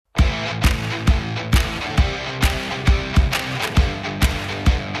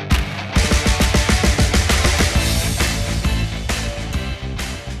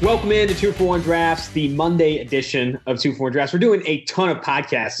Welcome in to 2-for-1 Drafts, the Monday edition of 2-for-1 Drafts. We're doing a ton of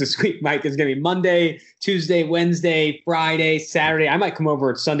podcasts this week, Mike. It's going to be Monday, Tuesday, Wednesday, Friday, Saturday. I might come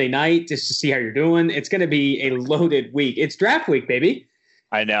over at Sunday night just to see how you're doing. It's going to be a loaded week. It's draft week, baby.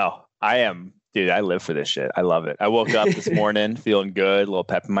 I know. I am. Dude, I live for this shit. I love it. I woke up this morning feeling good, a little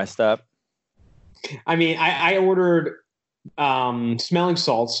pep in my step. I mean, I ordered smelling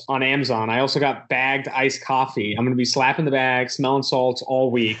salts on Amazon. I also got bagged iced coffee. I'm going to be slapping the bag, smelling salts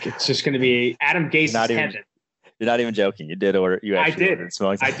all week. It's just going to be Adam Gase's heaven. You're not even joking. You did order. You actually ordered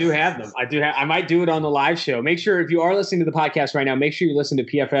smelling salts. I do have them. I might do it on the live show. Make sure, if you are listening to the podcast right now, make sure you listen to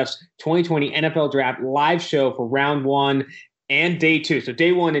PFF's 2020 NFL Draft live show for round 1 and day 2. So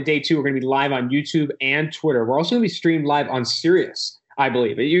day 1 and day 2 are going to be live on YouTube and Twitter. We're also going to be streamed live on Sirius, I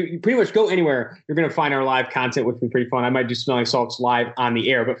believe. You pretty much go anywhere, you're going to find our live content, which will be pretty fun. I might do Smelling Salts live on the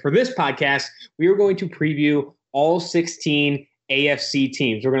air. But for this podcast, we are going to preview all 16 AFC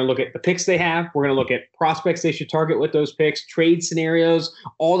teams. We're going to look at the picks they have. We're going to look at prospects they should target with those picks, trade scenarios,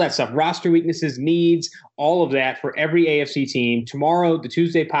 all that stuff, roster weaknesses, needs, all of that for every AFC team. Tomorrow, the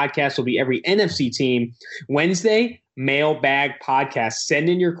Tuesday podcast will be every NFC team. Wednesday, mailbag podcast. Send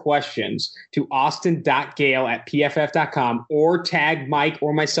in your questions to austin.gale@pff.com or tag Mike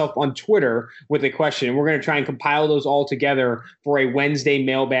or myself on Twitter with a question. And we're going to try and compile those all together for a Wednesday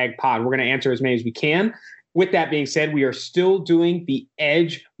mailbag pod. We're going to answer as many as we can. With that being said, we are still doing the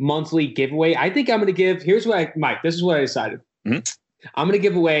Edge monthly giveaway. I think I'm going to give, Mike, this is what I decided. Mm-hmm. I'm going to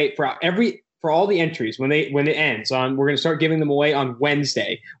give away for all the entries when it ends on, we're going to start giving them away on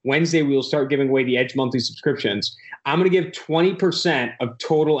Wednesday. Wednesday, we will start giving away the Edge monthly subscriptions. I'm going to give 20% of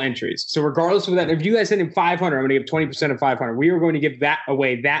total entries. So regardless of that, if you guys send in 500, I'm going to give 20% of 500. We are going to give that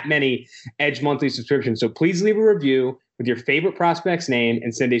away, that many Edge monthly subscriptions. So please leave a review with your favorite prospect's name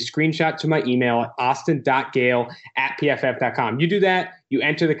and send a screenshot to my email at austin.gale@pff.com. You do that, you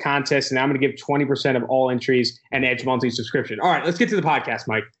enter the contest, and I'm going to give 20% of all entries an Edge monthly subscription. All right, let's get to the podcast,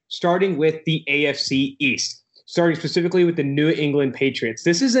 Mike. Starting with the AFC East, starting specifically with the New England Patriots.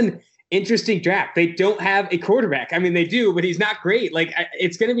 This is an interesting draft. They don't have a quarterback. I mean, they do, but he's not great. Like,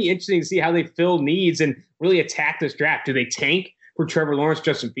 it's going to be interesting to see how they fill needs and really attack this draft. Do they tank for Trevor Lawrence,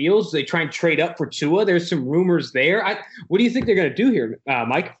 Justin Fields? Do they try and trade up for Tua? There's some rumors there. What do you think they're going to do here,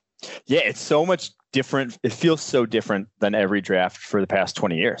 Mike? Yeah, it's so much different. It feels so different than every draft for the past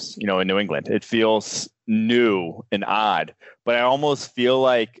 20 years, in New England. It feels new and odd, but I almost feel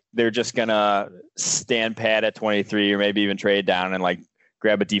like they're just going to stand pat at 23 or maybe even trade down and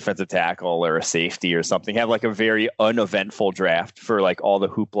grab a defensive tackle or a safety or something, have a very uneventful draft for all the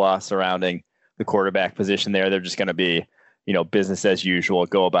hoopla surrounding the quarterback position there. They're just going to be, business as usual,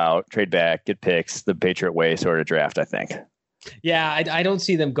 go about, trade back, get picks, the Patriot way sort of draft, I think. Yeah, I don't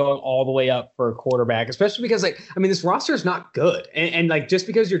see them going all the way up for a quarterback, especially because, this roster is not good. And just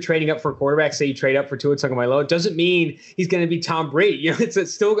because you're trading up for a quarterback, say you trade up for Tua Tagovailoa, doesn't mean he's going to be Tom Brady.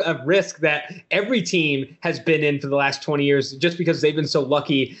 It's still a risk that every team has been in for the last 20 years. Just because they've been so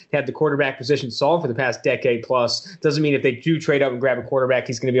lucky to have the quarterback position solved for the past decade plus doesn't mean if they do trade up and grab a quarterback,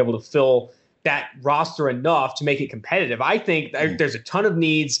 he's going to be able to fill that roster enough to make it competitive. I think there's a ton of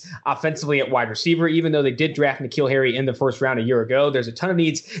needs offensively at wide receiver, even though they did draft N'Keal Harry in the first round a year ago. There's a ton of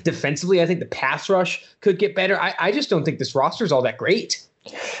needs defensively. I think the pass rush could get better. I just don't think this roster is all that great.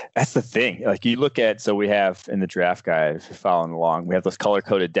 That's the thing. You look at, so we have in the draft guide, if you're following along, we have those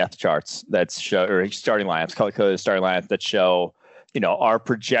color-coded depth charts that show, or starting lineups, color-coded starting lineups that show, our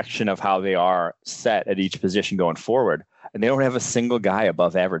projection of how they are set at each position going forward. And they don't have a single guy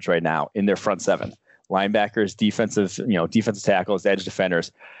above average right now in their front seven. Linebackers, defensive tackles, edge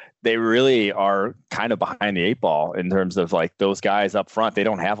defenders. They really are kind of behind the 8 ball in terms of those guys up front. They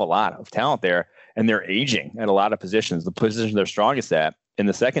don't have a lot of talent there, and they're aging at a lot of positions. The position they're strongest at in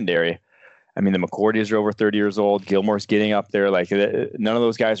the secondary, the McCourties are over 30 years old. Gilmore's getting up there. None of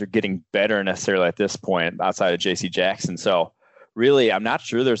those guys are getting better necessarily at this point outside of J.C. Jackson. So really, I'm not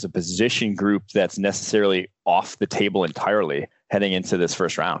sure there's a position group that's necessarily off the table entirely heading into this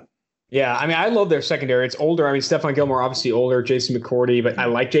first round. Yeah, I love their secondary. It's older. Stephon Gilmore, obviously older, Jason McCourty, but I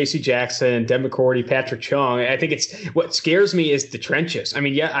like J.C. Jackson, Devin McCourty, Patrick Chung. I think what scares me is the trenches.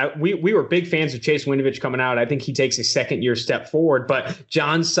 We were big fans of Chase Winovich coming out. I think he takes a second-year step forward, but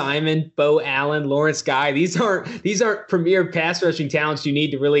John Simon, Bo Allen, Lawrence Guy, these aren't premier pass rushing talents you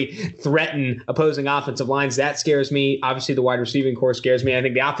need to really threaten opposing offensive lines. That scares me. Obviously, the wide receiving core scares me. I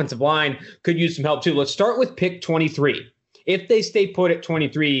think the offensive line could use some help too. Let's start with pick 23. If they stay put at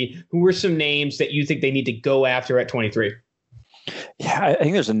 23, who are some names that you think they need to go after at 23? Yeah, I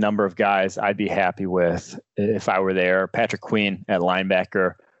think there's a number of guys I'd be happy with if I were there. Patrick Queen at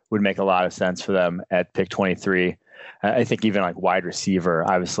linebacker would make a lot of sense for them at pick 23. I think even like wide receiver,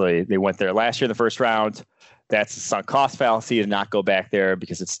 obviously they went there last year in the first round. That's a sunk cost fallacy to not go back there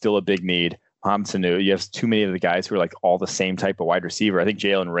because it's still a big need. Mohamed Sanu, you have too many of the guys who are like all the same type of wide receiver. I think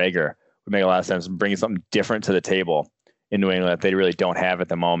Jalen Reagor would make a lot of sense, bringing something different to the table in New England that they really don't have at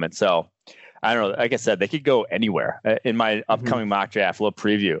the moment. So I don't know. Like I said, they could go anywhere. In my upcoming mock draft, a little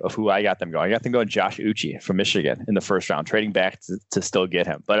preview of who I got them going. I got them going Josh Uche from Michigan in the first round, trading back to still get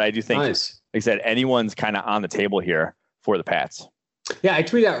him. But I do think, like I said, anyone's kind of on the table here for the Pats. Yeah, I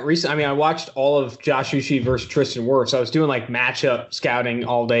tweeted out recently. I mean, I watched all of Josh Uche versus Tristan Wirfs. I was doing like matchup scouting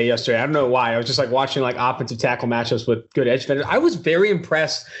all day yesterday. I don't know why. I was just like watching like offensive tackle matchups with good edge defenders. I was very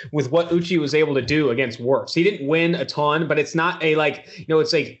impressed with what Uche was able to do against Wirfs. He didn't win a ton, but it's not a like,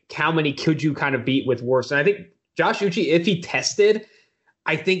 it's like how many could you kind of beat with Wirfs? And I think Josh Uche, if he tested,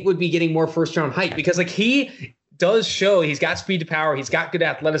 I think would be getting more first round hype because like he does show he's got speed to power, he's got good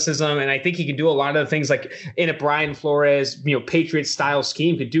athleticism, and I think he can do a lot of the things like in a Brian Flores, Patriots style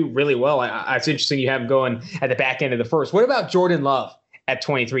scheme could do really well. It's interesting you have him going at the back end of the first. What about Jordan Love at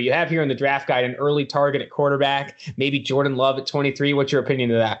 23? You have here in the draft guide an early target at quarterback, maybe Jordan Love at 23. What's your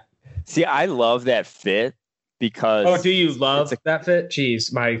opinion of that? See, I love that fit because... Oh, do you love that fit?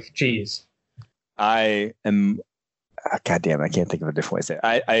 Jeez, Mike, jeez. I am... God damn it, I can't think of a different way to say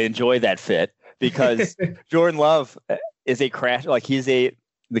it. I enjoy that fit. Because Jordan Love is a crash, like he's the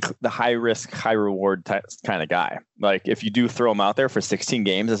high risk, high reward kind of guy. Like if you do throw him out there for 16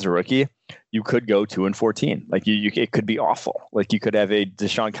 games as a rookie, you could go 2-14. Like it could be awful. Like you could have a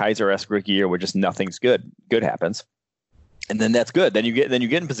Deshaun Kaiser-esque rookie year where just nothing's good happens, and then that's good. Then you get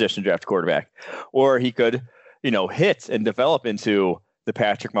in position to draft a quarterback, or he could hit and develop into the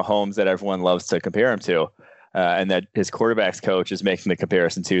Patrick Mahomes that everyone loves to compare him to, and that his quarterback's coach is making the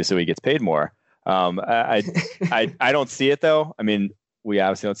comparison to, so he gets paid more. I don't see it though. I mean, we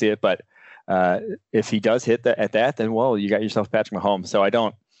obviously don't see it, but if he does hit at that, then you got yourself Patrick Mahomes. So I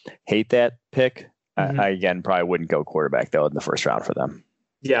don't hate that pick. I again probably wouldn't go quarterback though in the first round for them.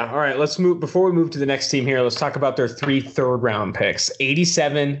 Yeah. All right. Let's move. Before we move to the next team here, let's talk about their 3 third-round picks,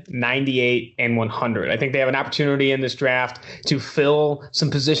 87, 98, and 100. I think they have an opportunity in this draft to fill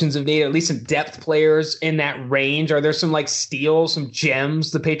some positions of need, at least some depth players in that range. Are there some like steals, some gems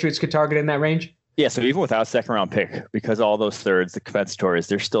the Patriots could target in that range? Yeah, so even without a second-round pick, because all those thirds, the compensatories,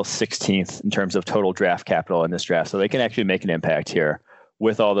 they're still 16th in terms of total draft capital in this draft. So they can actually make an impact here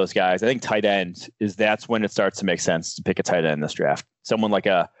with all those guys. I think tight end that's when it starts to make sense to pick a tight end in this draft. Someone like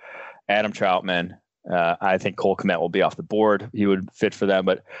a Adam Troutman. I think Cole Kmet will be off the board. He would fit for them.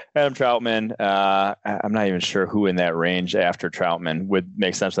 But Adam Troutman, I'm not even sure who in that range after Troutman would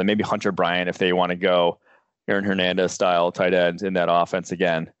make sense. Like maybe Hunter Bryant if they want to go Aaron Hernandez style tight end in that offense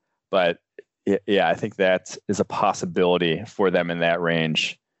again. But yeah, I think that is a possibility for them in that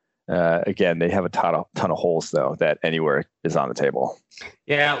range. Again, they have a ton of holes though that anywhere is on the table.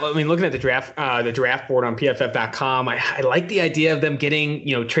 Yeah, I mean, looking at the draft board on PFF.com, I like the idea of them getting,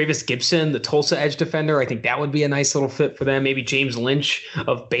 Travis Gibson, the Tulsa edge defender. I think that would be a nice little fit for them. Maybe James Lynch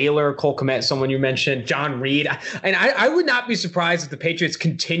of Baylor, Cole Kmet, someone you mentioned, John Reed. And I would not be surprised if the Patriots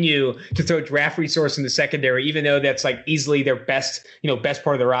continue to throw draft resource in the secondary, even though that's like easily their best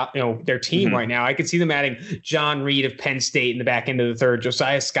part of their team right now. I could see them adding John Reed of Penn State in the back end of the third,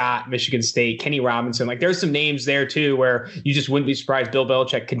 Josiah Scott, Michigan State, Kenny Robinson. Like there's some names there too where you just wouldn't be surprised Bill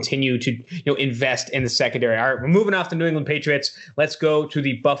Belichick continue to invest in the secondary. All right, we're moving off the New England Patriots. Let's go to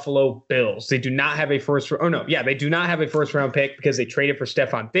the Buffalo Bills. They do not have a they do not have a first round pick because they traded for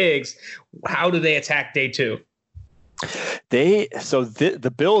Stephon Diggs. How do they attack day 2?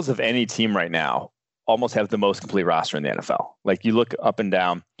 The Bills of any team right now almost have the most complete roster in the NFL. Like you look up and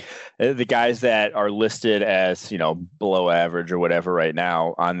down, the guys that are listed as, below average or whatever right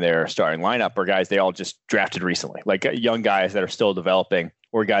now on their starting lineup are guys they all just drafted recently, like young guys that are still developing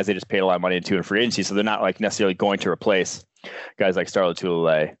or guys they just paid a lot of money into in free agency. So they're not like necessarily going to replace guys like Star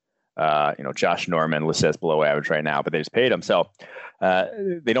Lotulelei, Josh Norman listed as below average right now, but they just paid them. So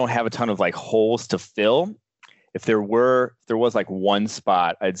they don't have a ton of like holes to fill. If there was like one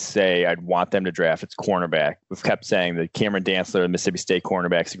spot, I'd say I'd want them to draft. It's cornerback. We've kept saying that Cameron Dantzler, the Mississippi State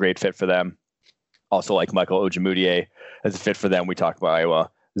cornerback, is a great fit for them. Also, like Michael Ojemudia as a fit for them. We talked about Iowa.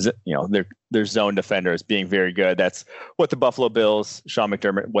 Their zone defenders being very good. That's what the Buffalo Bills, Sean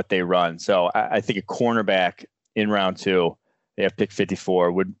McDermott, what they run. So I think a cornerback in round 2, they have pick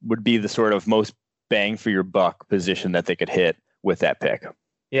 54, would be the sort of most bang for your buck position that they could hit with that pick.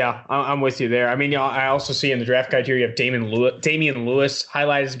 Yeah, I'm with you there. I mean, I also see in the draft guide here you have Damian Lewis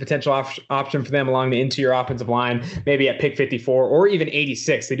highlighted as a potential option for them along the interior offensive line, maybe at pick 54 or even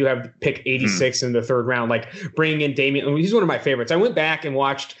 86. They do have pick 86 in the third round. Like bringing in Damian, he's one of my favorites. I went back and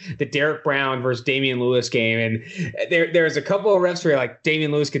watched the Derek Brown versus Damian Lewis game, and there's a couple of reps where like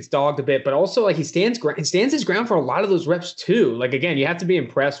Damian Lewis gets dogged a bit, but also like he stands his ground for a lot of those reps too. Like again, you have to be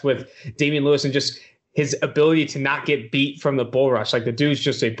impressed with Damian Lewis and just his ability to not get beat from the bull rush. Like the dude's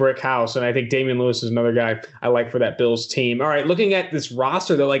just a brick house. And I think Damian Lewis is another guy I like for that Bills team. All right, looking at this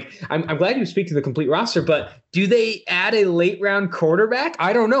roster though, like I'm glad you speak to the complete roster, but do they add a late round quarterback?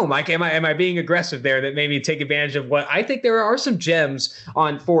 I don't know, Mike. Am I being aggressive there that maybe take advantage of what I think there are some gems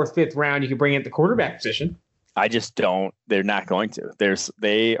on 4th, 5th round you can bring in at the quarterback position? I just don't. They're not going to.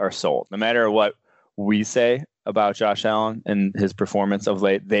 They are sold. No matter what we say about Josh Allen and his performance of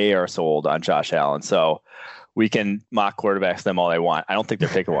late, they are sold on Josh Allen. So we can mock quarterbacks them all they want. I don't think they're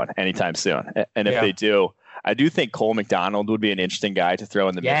picking one anytime soon. And if they do, I do think Cole McDonald would be an interesting guy to throw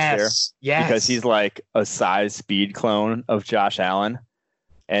in the mix there. Yes. Because he's like a size speed clone of Josh Allen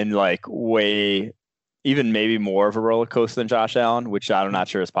and like way even maybe more of a roller coaster than Josh Allen, which I'm not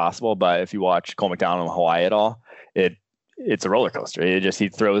sure is possible. But if you watch Cole McDonald in Hawaii at all, it's a roller coaster.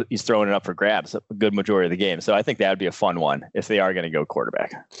 He's throwing it up for grabs a good majority of the game. So I think that would be a fun one if they are going to go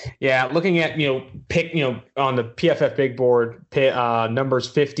quarterback. Yeah, looking at pick on the PFF big board, numbers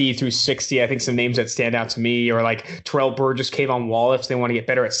 50 through 60. I think some names that stand out to me are like Terrell Burgess, Kayvon Wallace. They want to get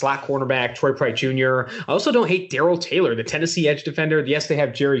better at slot cornerback. Troy Pride Jr. I also don't hate Darrell Taylor, the Tennessee edge defender. Yes, they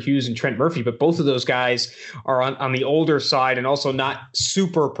have Jerry Hughes and Trent Murphy, but both of those guys are on the older side and also not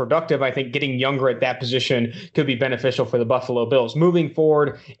super productive. I think getting younger at that position could be beneficial for the Buffalo Bills. Moving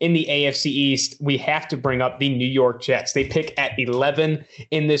forward in the AFC East, we have to bring up the New York Jets. They pick at 11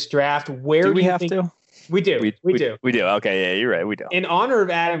 in this draft. Where do we have to? We do. We do. We do. Okay, yeah, you're right. We do. In honor of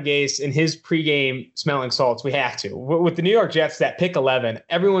Adam Gase and his pregame smelling salts, we have to. With the New York Jets, that pick 11,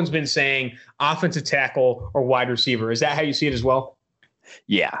 everyone's been saying offensive tackle or wide receiver. Is that how you see it as well?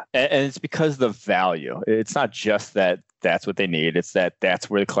 Yeah, and it's because of the value. It's not just that that's what they need. It's that's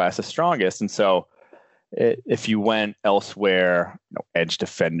where the class is strongest. And so if you went elsewhere, edge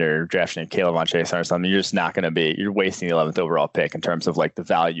defender, drafting Caleb Von Chase or something, you're just not going to be. You're wasting the 11th overall pick in terms of like the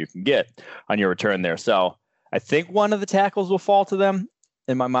value you can get on your return there. So I think one of the tackles will fall to them.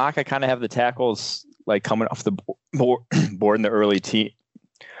 In my mock, I kind of have the tackles like coming off the board in the early team.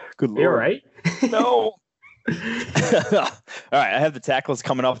 Good Lord. You're right. No. All right, I have the tackles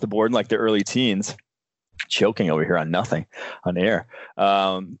coming off the board in like the early teens. Choking over here on nothing on air.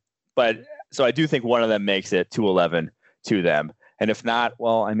 But so I do think one of them makes it to 11 to them. And if not,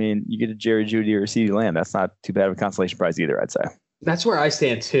 well, I mean, you get a Jerry Jeudy or a CeeDee Lamb. That's not too bad of a consolation prize either, I'd say. That's where I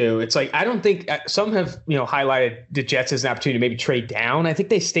stand too. It's like I don't think some have highlighted the Jets as an opportunity to maybe trade down. I think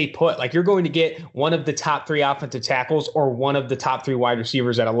they stay put. Like you're going to get one of the top 3 offensive tackles or one of the top 3 wide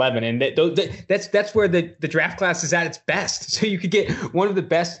receivers at 11, and that's where the draft class is at its best. So you could get one of the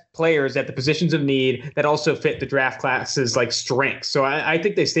best players at the positions of need that also fit the draft class's like strengths. So I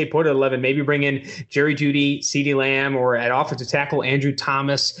think they stay put at 11. Maybe bring in Jerry Jeudy, CeeDee Lamb, or at offensive tackle Andrew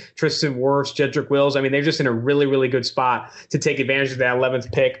Thomas, Tristan Wirfs, Jedrick Wills. I mean, they're just in a really, really good spot to take advantage of that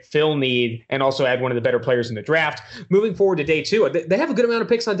 11th pick, fill need, and also add one of the better players in the draft. Moving forward to day 2, they have a good amount of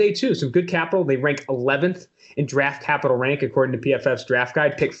picks on day 2. Some good capital. They rank 11th in draft capital rank according to PFF's draft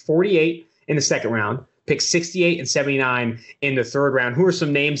guide. Pick 48 in the second round. Pick 68 and 79 in the third round. Who are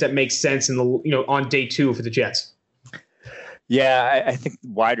some names that make sense in the on day 2 for the Jets? Yeah, I think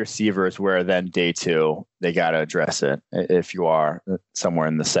wide receiver is where then day 2 they got to address it. If you are somewhere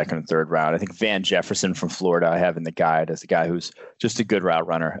in the second and third round, I think Van Jefferson from Florida I have in the guide as a guy who's just a good route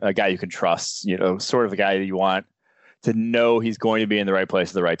runner, a guy you can trust. Sort of a guy that you want to know he's going to be in the right place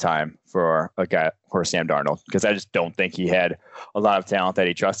at the right time for Sam Darnold, because I just don't think he had a lot of talent that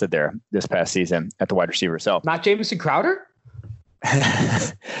he trusted there this past season at the wide receiver. So not Jamison Crowder.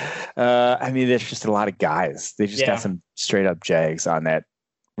 I mean, there's just a lot of guys. They just got some straight up Jags on that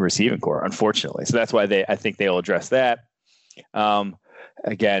receiving core, unfortunately. So that's why I think they'll address that.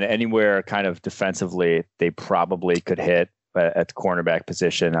 Again, anywhere kind of defensively, they probably could hit, but at the cornerback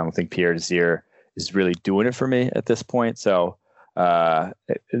position, I don't think Pierre Desir is really doing it for me at this point. So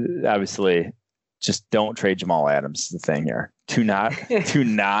obviously, just don't trade Jamal Adams. Is the thing here. Do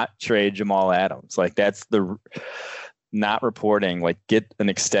not trade Jamal Adams. Like that's the. Not reporting, like get an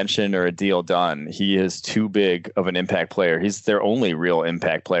extension or a deal done. He is too big of an impact player. He's their only real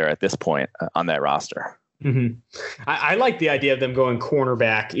impact player at this point on that roster. Mm-hmm. I like the idea of them going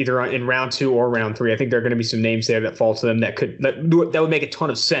cornerback either in round 2 or round 3. I think there are going to be some names there that fall to them that would make a ton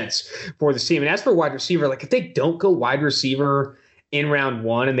of sense for the team. And as for wide receiver, like if they don't go wide receiver in round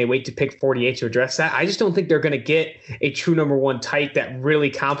one and they wait to pick 48 to address that, I just don't think they're going to get a true number one type that really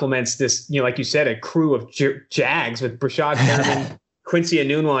complements this, like you said, a crew of Jags with Brashad Perriman, Quincy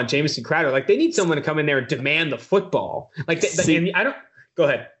Enunwa, and Jamison Crowder. Like, they need someone to come in there and demand the football. Like, go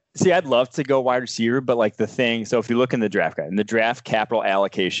ahead. See, I'd love to go wide receiver, but so if you look in the draft guide, in the draft capital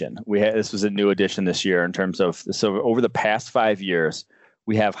allocation, this was a new addition this year in terms of, so over the past 5 years,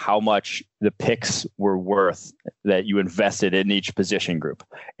 we have how much the picks were worth that you invested in each position group.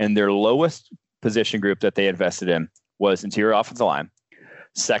 And their lowest position group that they invested in was interior offensive line,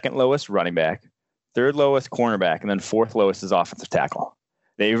 second lowest running back, third lowest cornerback, and then fourth lowest is offensive tackle.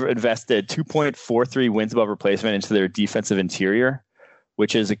 They've invested 2.43 wins above replacement into their defensive interior,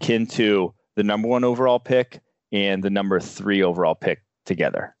 which is akin to the number 1 overall pick and the number 3 overall pick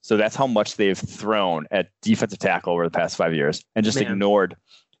together. So that's how much they've thrown at defensive tackle over the past 5 years and just ignored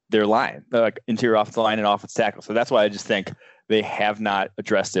their line, like interior offensive line and offensive tackle. So that's why I just think they have not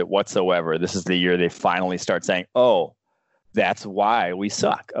addressed it whatsoever. This is the year they finally start saying, oh, that's why we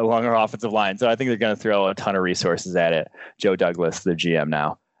suck along our offensive line. So I think they're going to throw a ton of resources at it. Joe Douglas, the GM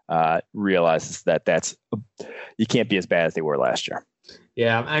now, realizes that you can't be as bad as they were last year.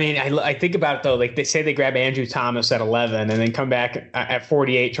 Yeah, I mean, I think about it, though. Like, they say they grab Andrew Thomas at 11 and then come back at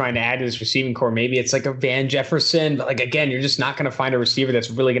 48 trying to add to this receiving core. Maybe it's like a Van Jefferson. But, again, you're just not going to find a receiver that's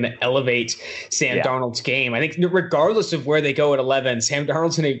really going to elevate Sam Darnold's game. I think regardless of where they go at 11, Sam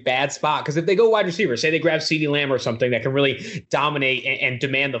Darnold's in a bad spot. Because if they go wide receiver, say they grab CeeDee Lamb or something that can really dominate and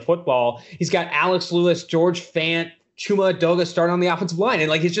demand the football, he's got Alex Lewis, George Fant, Chuma Edoga start on the offensive line.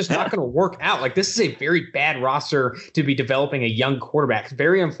 And it's just not going to work out. This is a very bad roster to be developing a young quarterback. It's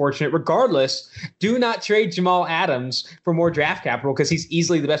very unfortunate. Regardless, do not trade Jamal Adams for more draft capital because he's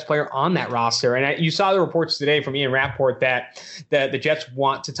easily the best player on that roster. And you saw the reports today from Ian Rappaport that the Jets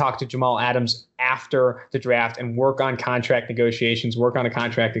want to talk to Jamal Adams after the draft and work on contract negotiations, work on a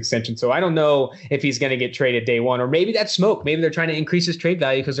contract extension. So I don't know if he's going to get traded day one, or maybe that's smoke. Maybe they're trying to increase his trade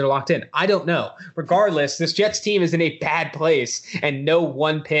value because they're locked in. I don't know. Regardless, this Jets team is in a bad place, and no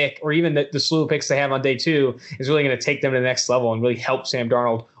one pick or even the slew of picks they have on day two is really going to take them to the next level and really help Sam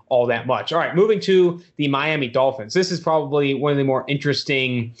Darnold all that much. All right, moving to the Miami Dolphins. This is probably one of the more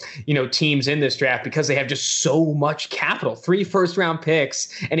interesting, teams in this draft because they have just so much capital. 3 first-round picks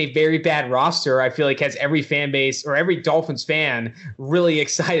and a very bad roster, I feel like has every fan base or every Dolphins fan really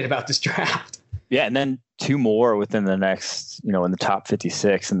excited about this draft. Yeah, and then 2 more within the next, in the top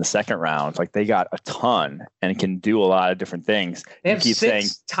 56 in the second round. They got a ton and can do a lot of different things. They have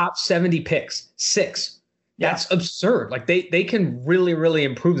 6 top 70 picks. 6. That's absurd. They can really, really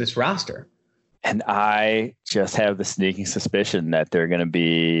improve this roster. And I just have the sneaking suspicion that they're going to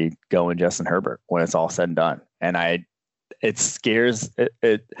be going Justin Herbert when it's all said and done. And it scares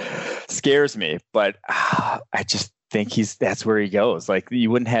me, but I just think that's where he goes.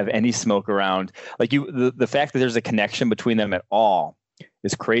 You wouldn't have any smoke around. The fact that there's a connection between them at all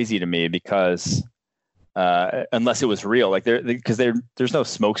is crazy to me because unless it was real, there's no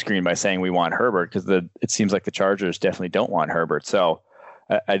smokescreen by saying we want Herbert because it seems like the Chargers definitely don't want Herbert. So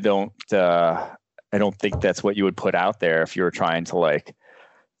I don't think that's what you would put out there if you were trying to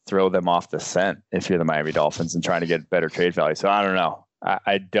throw them off the scent if you're the Miami Dolphins and trying to get better trade value. So I don't know.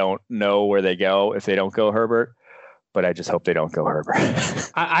 I don't know where they go if they don't go Herbert, but I just hope they don't go Herbert.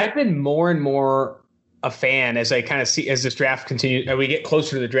 I've been more and more a fan as I kind of see as this draft continues. We get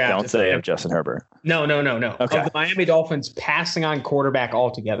closer to the draft. Don't say of Justin Herbert. No. Okay. Of the Miami Dolphins passing on quarterback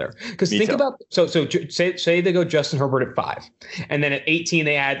altogether. Because think about say they go Justin Herbert at 5, and then at 18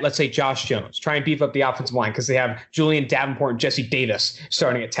 they add, let's say, Josh Jones. Try and beef up the offensive line because they have Julian Davenport and Jesse Davis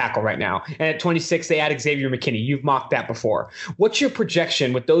starting at tackle right now. And at 26 they add Xavier McKinney. You've mocked that before. What's your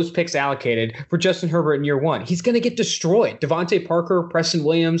projection with those picks allocated for Justin Herbert in year 1? He's going to get destroyed. Devontae Parker, Preston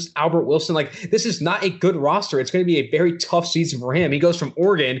Williams, Albert Wilson. This is not a good roster. It's going to be a very tough season for him. He goes from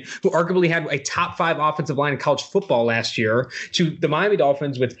Oregon, who arguably had a top 5 offensive line in college football last year, to the Miami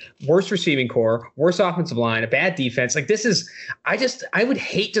Dolphins with worst receiving core, worst offensive line, a bad defense. I would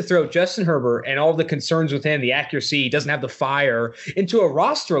hate to throw Justin Herbert and all the concerns with him, the accuracy, he doesn't have the fire, into a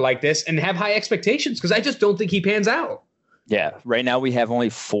roster like this and have high expectations because I just don't think he pans out. Yeah. Right now we have only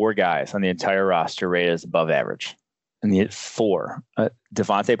 4 guys on the entire roster rated as above average. And the 4,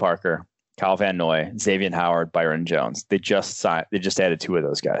 Devontae Parker, Kyle Van Noy, Xavier Howard, Byron Jones. They just added 2 of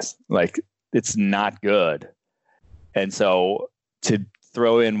those guys. It's not good. And so to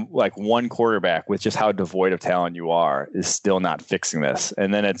throw in one quarterback with just how devoid of talent you are is still not fixing this.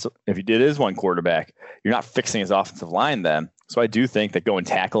 And then if it is one quarterback, you're not fixing his offensive line then. So I do think that going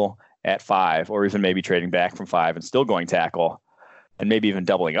tackle at 5, or even maybe trading back from 5 and still going tackle and maybe even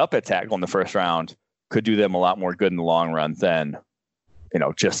doubling up at tackle in the first round could do them a lot more good in the long run than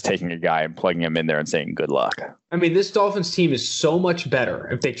just taking a guy and plugging him in there and saying good luck. I mean, this Dolphins team is so much better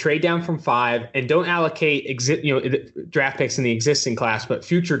if they trade down from 5 and don't allocate draft picks in the existing class, but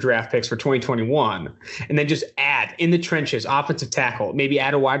future draft picks for 2021, and then just add in the trenches, offensive tackle, maybe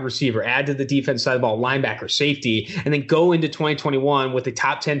add a wide receiver, add to the defense side of the ball, linebacker, safety, and then go into 2021 with a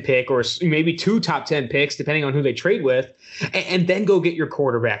top 10 pick or maybe 2 top 10 picks, depending on who they trade with, and then go get your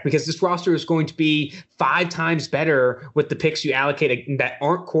quarterback, because this roster is going to be 5 times better with the picks you allocate that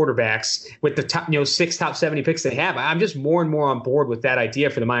aren't quarterbacks, with the top 6 top 70 picks they have. I'm just more and more on board with that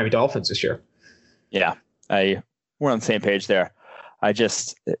idea for the Miami Dolphins this year. Yeah, we're on the same page there.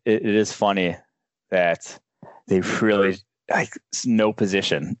 It is funny that they really, no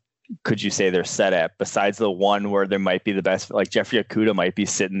position could you say they're set at besides the one where there might be the best, like Jeffrey Okudah might be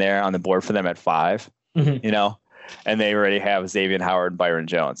sitting there on the board for them at 5, and they already have Xavier Howard and Byron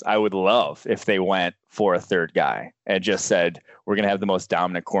Jones. I would love if they went for a third guy and just said, we're going to have the most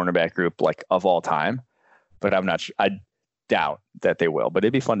dominant cornerback group of all time. But I'm not sure. I doubt that they will, but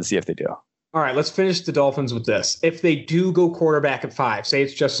it'd be fun to see if they do. All right, let's finish the Dolphins with this. If they do go quarterback at 5, say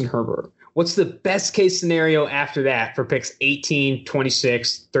it's Justin Herbert, what's the best case scenario after that for picks 18,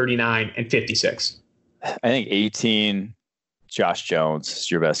 26, 39, and 56? I think 18, Josh Jones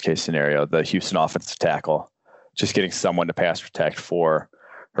is your best case scenario, the Houston offensive tackle, just getting someone to pass protect for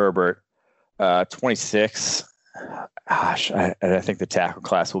Herbert. 26, gosh, I think the tackle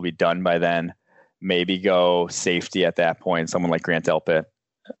class will be done by then. Maybe go safety at that point. Someone like Grant Delpit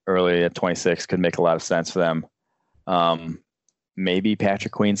early at 26 could make a lot of sense for them. Maybe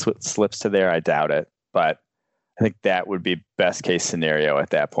Patrick Queen slips to there. I doubt it, but I think that would be best case scenario at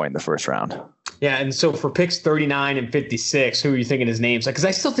that point in the first round. Yeah, and so for picks 39 and 56, who are you thinking his names? Because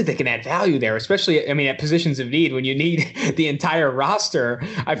I still think they can add value there, especially, at positions of need when you need the entire roster.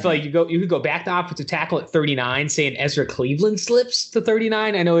 I feel like you could go back to offensive tackle at 39, saying Ezra Cleveland slips to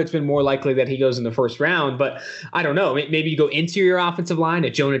 39. I know it's been more likely that he goes in the first round, but I don't know. Maybe you go interior offensive line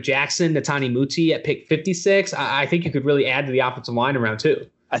at Jonah Jackson, Netani Muti at pick 56. I think you could really add to the offensive line in round 2.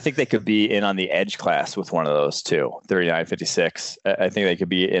 I think they could be in on the edge class with one of those too, 39, 56. I think they could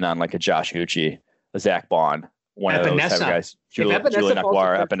be in on like a Josh Uche, a Zach Bond, one of those type of guys. Julian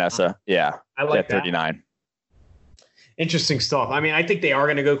Aguirre, Epinesa. Yeah, I like at 39. Interesting stuff. I think they are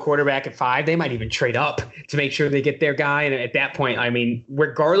going to go quarterback at 5. They might even trade up to make sure they get their guy. And at that point,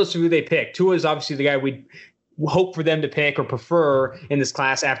 regardless of who they pick, Tua is obviously the guy we hope for them to pick or prefer in this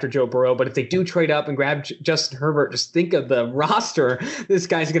class after Joe Burrow. But if they do trade up and grab Justin Herbert, just think of the roster this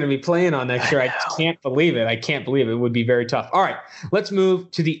guy's going to be playing on next year. I just can't believe it. It would be very tough. All right, let's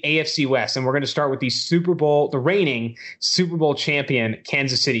move to the AFC West, and we're going to start with the reigning Super Bowl champion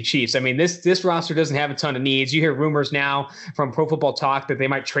Kansas City Chiefs. This roster doesn't have a ton of needs. You hear rumors now from Pro Football Talk that they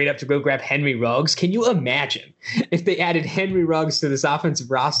might trade up to go grab Henry Ruggs. Can you imagine if they added Henry Ruggs to this offensive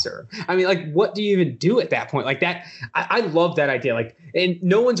roster? What do you even do at that point? Like that, I love that idea. And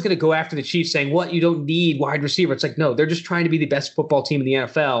no one's going to go after the Chiefs saying, "What, you don't need wide receiver." It's no, they're just trying to be the best football team in the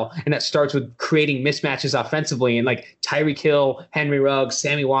NFL, and that starts with creating mismatches offensively. And Tyreek Hill, Henry Ruggs,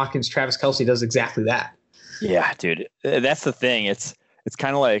 Sammy Watkins, Travis Kelce does exactly that. Yeah, dude, that's the thing. It's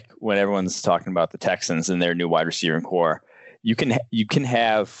kind of like when everyone's talking about the Texans and their new wide receiving core. You can't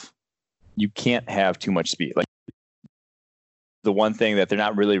have too much speed. The one thing that they're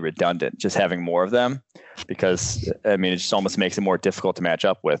not really redundant, just having more of them, because it just almost makes it more difficult to match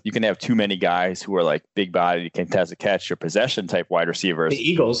up with. You can have too many guys who are big body, contested catch or possession type wide receivers. The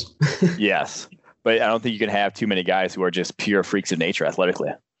Eagles. Yes. But I don't think you can have too many guys who are just pure freaks of nature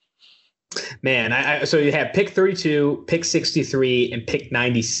athletically. Man, so you have pick 32, pick 63, and pick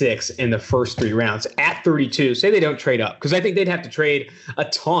 96 in the first 3 rounds. At 32, say they don't trade up, because I think they'd have to trade a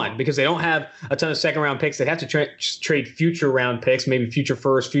ton because they don't have a ton of second-round picks. They'd have to trade future round picks, maybe future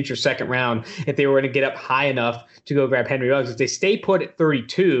first, future second round, if they were going to get up high enough to go grab Henry Ruggs. If they stay put at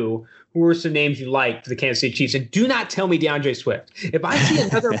 32, who are some names you like for the Kansas City Chiefs? And do not tell me DeAndre Swift. If I see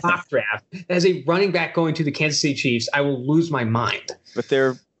another mock draft as a running back going to the Kansas City Chiefs, I will lose my mind. But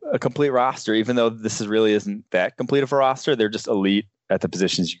they're a complete roster, even though this really isn't that complete of a roster. They're just elite at the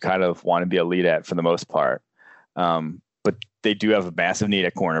positions you kind of want to be elite at for the most part. But they do have a massive need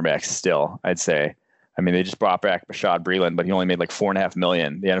at cornerbacks still, I'd say. They just brought back Bashaud Breeland, but he only made $4.5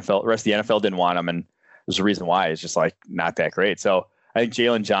 million. The rest of the NFL didn't want him, and there's a reason why. It's just not that great. So I think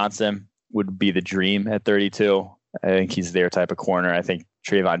Jalen Johnson would be the dream at 32. I think he's their type of corner. I think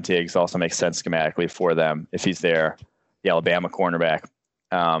Trayvon Diggs also makes sense schematically for them if he's there, the Alabama cornerback.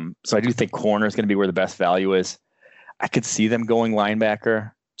 So I do think corner is going to be where the best value is. I could see them going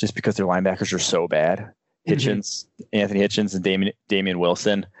linebacker just because their linebackers are so bad. Hitchens, Anthony Hitchens and Damian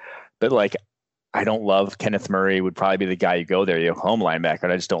Wilson. But I don't love Kenneth Murray. Would probably be the guy you go there, you home linebacker.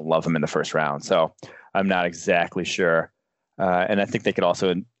 And I just don't love him in the first round. So I'm not exactly sure. And I think they could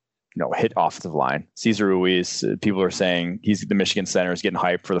also, hit offensive line. Cesar Ruiz, people are saying he's the Michigan center, is getting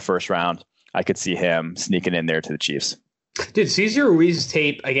hyped for the first round. I could see him sneaking in there to the Chiefs. Dude, Cesar Ruiz's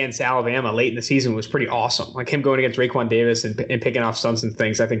tape against Alabama late in the season was pretty awesome. Like him going against Raekwon Davis and picking off stunts and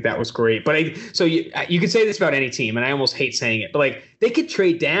things. I think that was great. But you could say this about any team, and I almost hate saying it, but like they could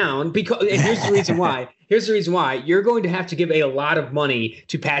trade down because. And here's the reason why. Here's the reason why. You're going to have to give a lot of money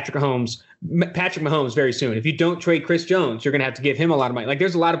to Patrick Mahomes very soon. If you don't trade Chris Jones, you're going to have to give him a lot of money. Like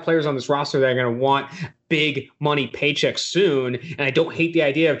there's a lot of players on this roster that are going to want big money paychecks soon. And I don't hate the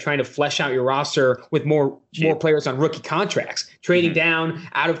idea of trying to flesh out your roster with more players on rookie contracts, trading down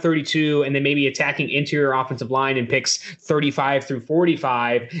out of 32 and then maybe attacking interior offensive line and picks 35 through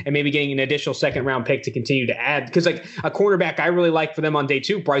 45 and maybe getting an additional second round pick to continue to add. Because like a cornerback I really like for them on day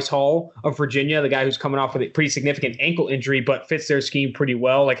 2, Bryce Hall of Virginia, the guy who's coming off with a pretty significant ankle injury, but fits their scheme pretty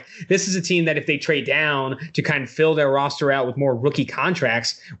well. Like this is a team that if they trade down to kind of fill their roster out with more rookie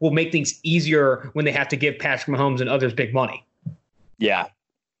contracts will make things easier when they have to give Patrick Mahomes and others big money. Yeah,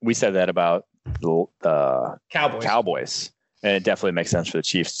 we said that about the Cowboys. And it definitely makes sense for the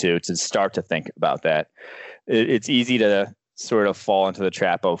Chiefs too, to start to think about that. It's easy to sort of fall into the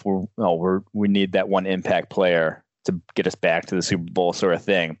trap of we need that one impact player to get us back to the Super Bowl sort of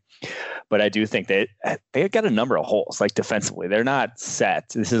thing. But I do think they got a number of holes, like defensively. They're not set.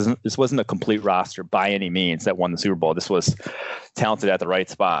 This wasn't a complete roster by any means that won the Super Bowl. This was talented at the right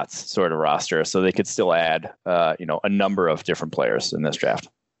spots sort of roster. So they could still add, a number of different players in this draft.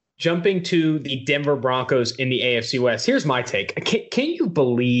 Jumping to the Denver Broncos in the AFC West, here's my take. Can you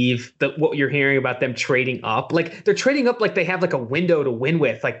believe that what you're hearing about them trading up? Like they're trading up like they have like a window to win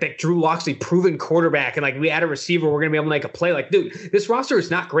with, like that Drew Lock's a proven quarterback and like we add a receiver, we're going to be able to make a play. Like, dude, this roster is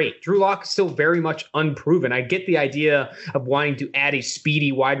not great. Drew Lock is still very much unproven. I get the idea of wanting to add a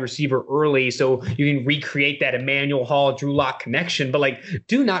speedy wide receiver early so you can recreate that Emmanuel Hall, Drew Lock connection, but like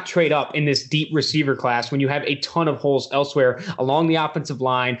do not trade up in this deep receiver class when you have a ton of holes elsewhere along the offensive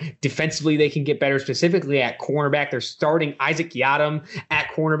line. Defensively, they can get better, specifically at cornerback. They're starting Isaac Yiadom at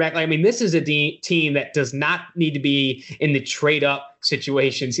cornerback. I mean, this is a team that does not need to be in the trade-up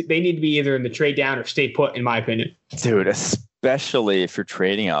situations. They need to be either in the trade down or stay put, in my opinion. Dude, especially if you're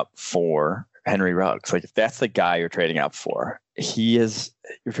trading up for Henry Ruggs. Like, if that's the guy you're trading up for, you're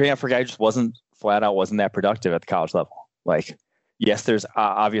trading up for a guy who just wasn't that productive at the college level. Like, yes, there's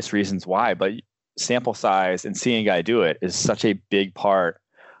obvious reasons why, but sample size and seeing a guy do it is such a big part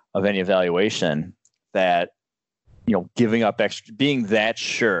of any evaluation that, giving up extra, being that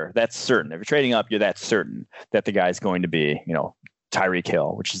sure, that's certain. If you're trading up, you're that certain that the guy's going to be, Tyreek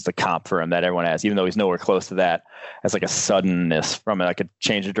Hill, which is the comp for him that everyone has, even though he's nowhere close to that as like a suddenness from like a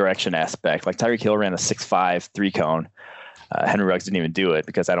change of direction aspect. Like Tyreek Hill ran a 6'5" 3-cone. Henry Ruggs didn't even do it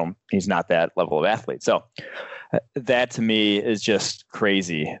because he's not that level of athlete. So that to me is just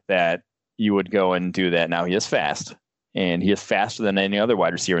crazy that you would go and do that. Now he is fast. And he is faster than any other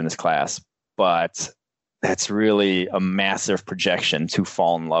wide receiver in this class. But that's really a massive projection to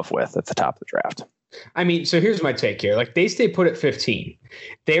fall in love with at the top of the draft. I mean, so here's my take here. Like, they stay put at 15.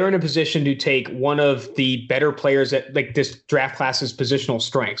 They're in a position to take one of the better players at like this draft class's positional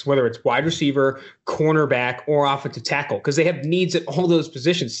strengths, whether it's wide receiver, cornerback, or offensive tackle, because they have needs at all those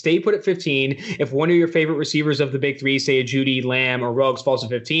positions. Stay put at 15. If one of your favorite receivers of the big three, say a Judy, Lamb, or Ruggs, falls to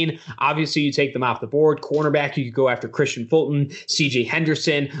 15, obviously you take them off the board. Cornerback, you could go after Christian Fulton, CJ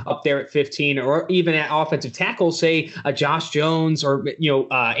Henderson up there at 15, or even at offensive tackle, say a Josh Jones or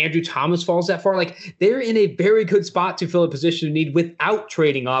Andrew Thomas falls that far. Like, they're in a very good spot to fill a position of need without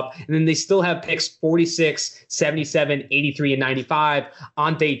trading up. And then they still have picks 46, 77, 83, and 95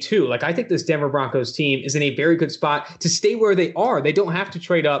 on day 2. Like, I think this Denver Broncos team is in a very good spot to stay where they are. They don't have to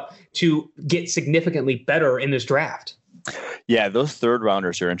trade up to get significantly better in this draft. Yeah, those third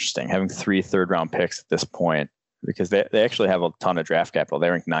rounders are interesting, having 3 third-round picks at this point, because they actually have a ton of draft capital. They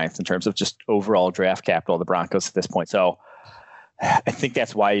rank 9th in terms of just overall draft capital, the Broncos at this point. So I think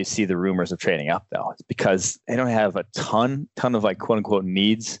that's why you see the rumors of trading up, though. It's because they don't have a ton of like quote unquote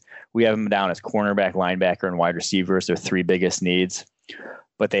needs. We have them down as cornerback, linebacker, and wide receivers. Their 3 biggest needs,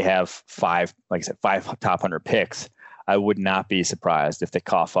 but they have 5 top 100 picks. I would not be surprised if they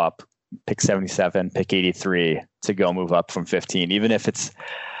cough up pick 77, pick 83 to go move up from 15, even if it's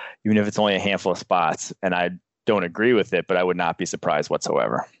only a handful of spots. And I don't agree with it, but I would not be surprised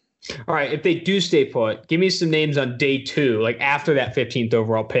whatsoever. All right, if they do stay put, give me some names on day 2, like after that 15th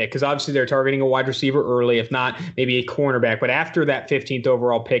overall pick, because obviously they're targeting a wide receiver early, if not maybe a cornerback. But after that 15th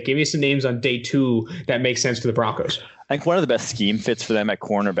overall pick, give me some names on day 2 that make sense for the Broncos. I think one of the best scheme fits for them at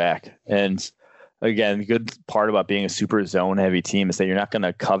cornerback, and again, the good part about being a super zone heavy team is that you're not going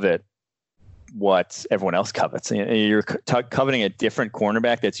to covet what everyone else covets. You're coveting a different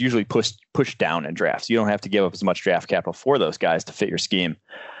cornerback that's usually pushed down in drafts. You don't have to give up as much draft capital for those guys to fit your scheme.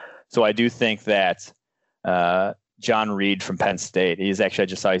 So I do think that John Reed from Penn State, I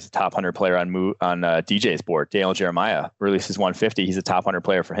just saw he's a top 100 player on DJ's board. Daniel Jeremiah releases 150. He's a top 100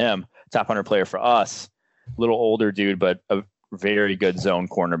 player for him, top 100 player for us. Little older dude, but a very good zone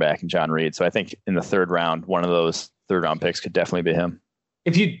cornerback in John Reed. So I think in the third round, one of those third round picks could definitely be him.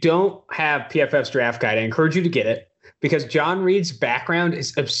 If you don't have PFF's draft guide, I encourage you to get it, because John Reed's background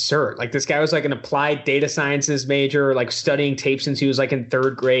is absurd. Like, this guy was like an applied data sciences major, like studying tape since he was like in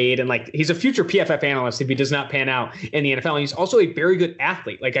third grade. And like, he's a future PFF analyst if he does not pan out in the NFL. And he's also a very good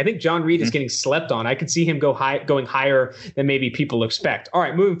athlete. Like, I think John Reed is getting slept on. I could see him going higher than maybe people expect. All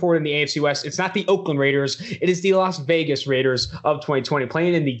right, moving forward in the AFC West, it's not the Oakland Raiders. It is the Las Vegas Raiders of 2020,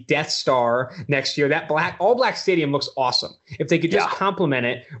 playing in the Death Star next year. That all black stadium looks awesome. If they could just complement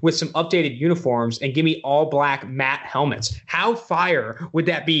it with some updated uniforms and give me all black matte helmets. How fire would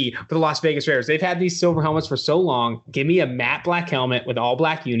that be for the Las Vegas Raiders? They've had these silver helmets for so long. Give me a matte black helmet with all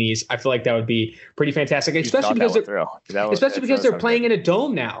black unis. I feel like that would be pretty fantastic, especially because they're playing in a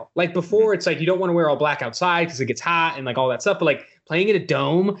dome now. Like, before, it's like you don't want to wear all black outside because it gets hot and like all that stuff. But like, playing in a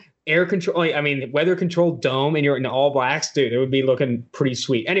dome, weather controlled dome, and you're in all blacks, dude, it would be looking pretty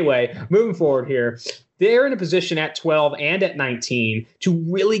sweet. Anyway, moving forward here, they're in a position at 12 and at 19 to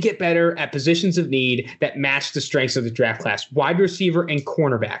really get better at positions of need that match the strengths of the draft class. Wide receiver and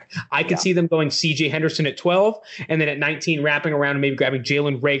cornerback. I could see them going CJ Henderson at 12, and then at 19 wrapping around and maybe grabbing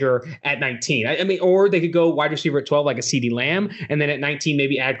Jalen Reagor at 19. I mean, or they could go wide receiver at 12 like a CeeDee Lamb, and then at 19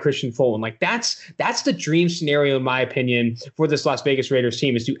 maybe add Christian Fulton. Like, that's the dream scenario, in my opinion, for this Las Vegas Raiders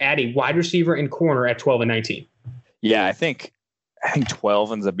team, is to add a wide receiver and corner at 12 and 19. Yeah, I think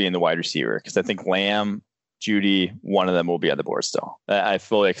 12 ends up being the wide receiver, because I think Lamb, Judy, one of them will be on the board still. I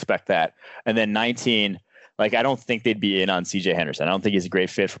fully expect that. And then 19, like, I don't think they'd be in on CJ Henderson. I don't think he's a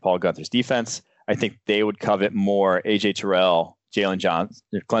great fit for Paul Guenther's defense. I think they would covet more AJ Terrell, Jalen Johnson,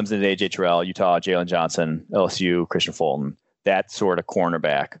 Clemson, AJ Terrell, Utah, Jalen Johnson, LSU, Christian Fulton, that sort of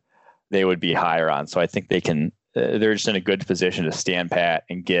cornerback they would be higher on. So I think they can, they're just in a good position to stand pat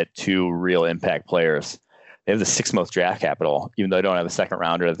and get two real impact players. They have the sixth most draft capital, even though they don't have a second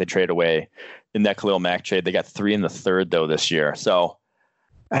rounder that they trade away in that Khalil Mack trade. They got 3 in the third, though, this year. So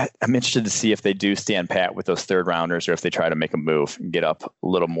I'm interested to see if they do stand pat with those third rounders, or if they try to make a move and get up a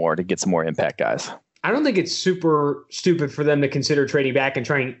little more to get some more impact guys. I don't think it's super stupid for them to consider trading back and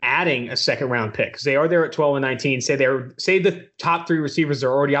trying adding a second round pick, because they are there at 12 and 19. Say the top 3 receivers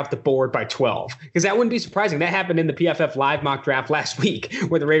are already off the board by 12, because that wouldn't be surprising. That happened in the PFF live mock draft last week,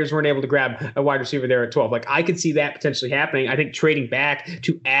 where the Raiders weren't able to grab a wide receiver there at 12. Like, I could see that potentially happening. I think trading back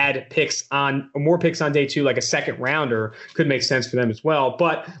to add more picks on day 2, like a second rounder, could make sense for them as well.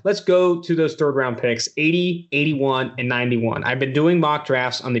 But let's go to those third round picks, 80, 81, and 91. I've been doing mock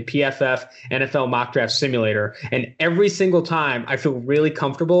drafts on the PFF NFL mock draft simulator, and every single time I feel really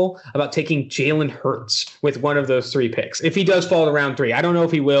comfortable about taking Jalen Hurts with one of those 3 picks. If he does fall to round 3, I don't know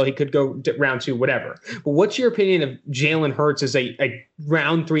if he will. He could go to round 2, whatever. But what's your opinion of Jalen Hurts as a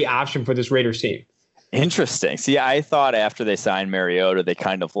round 3 option for this Raiders team? Interesting. See, I thought after they signed Mariota, they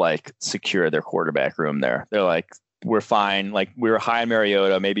kind of like secure their quarterback room there. They're like, we're fine. Like, we were high on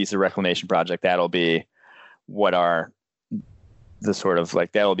Mariota. Maybe it's a reclamation project. That'll be what the sort of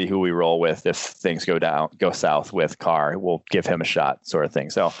like, that'll be who we roll with if things go south with Carr. We'll give him a shot, sort of thing.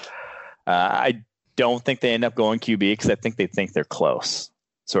 So I don't think they end up going QB, because I think they think they're close,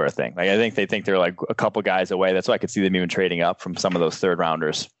 sort of thing. Like, I think they think they're like a couple guys away. That's why I could see them even trading up from some of those third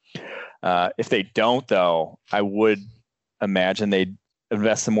rounders. If they don't, though, I would imagine they'd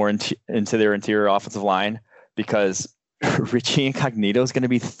invest some more into their interior offensive line, because Richie Incognito is going to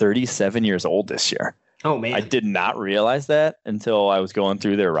be 37 years old this year. Oh, man. I did not realize that until I was going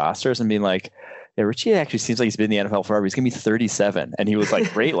through their rosters and being like, yeah, Richie actually seems like he's been in the NFL forever. He's going to be 37. And he was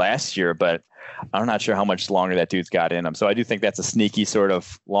like great last year, but I'm not sure how much longer that dude's got in him. So I do think that's a sneaky sort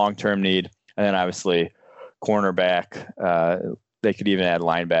of long-term need. And then obviously cornerback, they could even add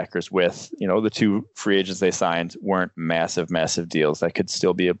linebackers with, the 2 free agents they signed weren't massive deals. That could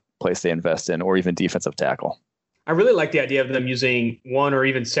still be a place they invest in, or even defensive tackle. I really like the idea of them using one or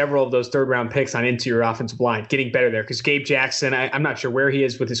even several of those third round picks on interior offensive line, getting better there. Because Gabe Jackson, I'm not sure where he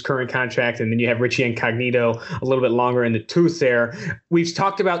is with his current contract. And then you have Richie Incognito a little bit longer in the tooth there. We've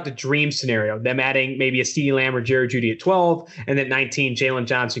talked about the dream scenario, them adding maybe a CeeDee Lamb or Jerry Jeudy at 12, and then 19, Jalen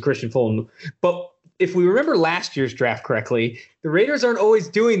Johnson, Christian Fulton. But if we remember last year's draft correctly, the Raiders aren't always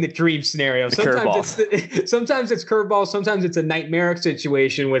doing the dream scenario. Sometimes it's curveball. Sometimes it's a nightmare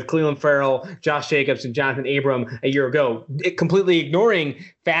situation with Clelin Ferrell, Josh Jacobs, and Jonathan Abram a year ago, completely ignoring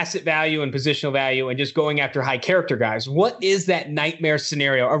facet value and positional value and just going after high character guys. What is that nightmare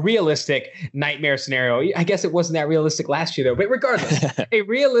scenario? A realistic nightmare scenario? I guess it wasn't that realistic last year, though. But regardless, a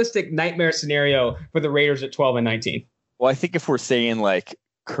realistic nightmare scenario for the Raiders at 12 and 19. Well, I think if we're saying like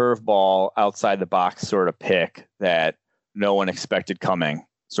curveball outside the box sort of pick that no one expected coming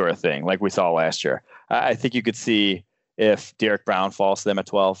sort of thing, like we saw last year, I think you could see if Derek Brown falls to them at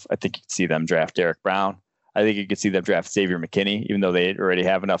 12, I think you could see them draft Derek Brown. I think you could see them draft Xavier McKinney, even though they already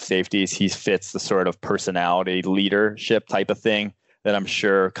have enough safeties. He fits the sort of personality leadership type of thing that I'm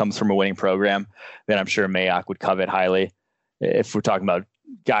sure comes from a winning program that I'm sure Mayock would covet highly. If we're talking about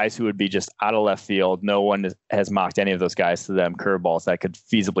guys who would be just out of left field, no one has mocked any of those guys to them, curveballs that I could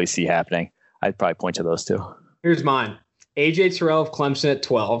feasibly see happening, I'd probably point to those two. Here's mine. AJ Terrell of Clemson at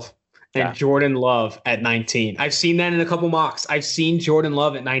 12 and Jordan Love at 19. I've seen that in a couple mocks. I've seen Jordan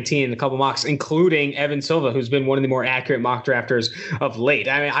Love at 19 in a couple mocks, including Evan Silva, who's been one of the more accurate mock drafters of late.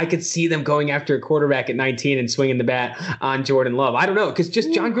 I mean, I could see them going after a quarterback at 19 and swinging the bat on Jordan Love. I don't know, because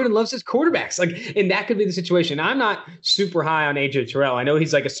just John Gruden loves his quarterbacks. Like, and that could be the situation. I'm not super high on AJ Terrell. I know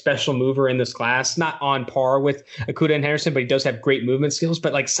he's like a special mover in this class, not on par with Okudah and Henderson, but he does have great movement skills.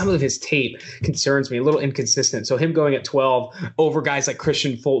 But like some of his tape concerns me, a little inconsistent. So him going at 12 over guys like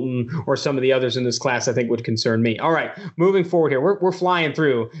Christian Fulton or some of the others in this class, I think would concern me. All right, moving forward here, we're flying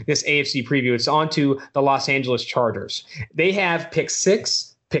through this AFC preview. It's on to the Los Angeles Chargers. They have pick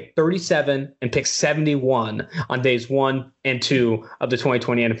 6, pick 37, and pick 71 on days 1 and 2 of the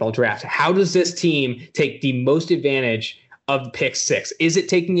 2020 NFL Draft. How does this team take the most advantage of pick 6? Is it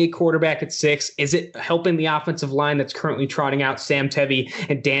taking a quarterback at 6? Is it helping the offensive line that's currently trotting out Sam Tevy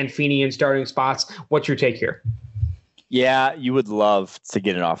and Dan Feeney in starting spots? What's your take here? Yeah, you would love to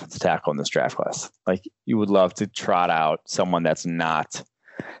get an offensive tackle in this draft class. Like, you would love to trot out someone that's not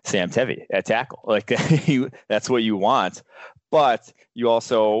Sam Tevy at tackle. Like, that's what you want. But you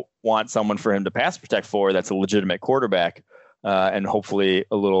also want someone for him to pass protect for that's a legitimate quarterback and hopefully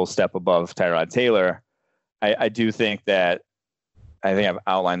a little step above Tyrod Taylor. I do think that, I think I've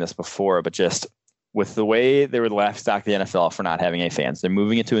outlined this before, but just with the way they were the last stock of the NFL for not having any fans, they're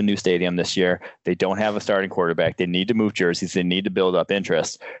moving into a new stadium this year. They don't have a starting quarterback. They need to move jerseys. They need to build up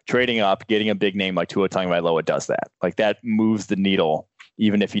interest. Trading up, getting a big name like Tua Tagovailoa does that. Like, that moves the needle,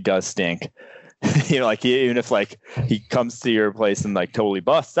 even if he does stink. Like, even if like he comes to your place and like totally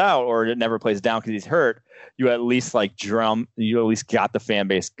busts out or it never plays down because he's hurt, you at least like you at least got the fan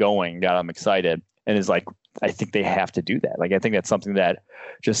base going, got them excited, and is like, I think they have to do that. Like, I think that's something that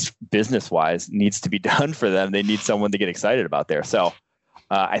just business wise needs to be done for them. They need someone to get excited about there. So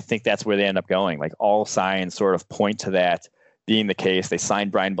I think that's where they end up going. Like, all signs sort of point to that being the case. They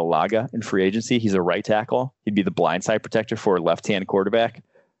signed Brian Bulaga in free agency. He's a right tackle. He'd be the blindside protector for a left-hand quarterback.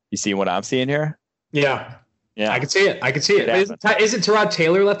 You see what I'm seeing here? Yeah. I can see it. Isn't Tyrod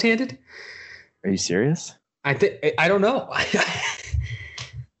Taylor left-handed? Are you serious? I don't know.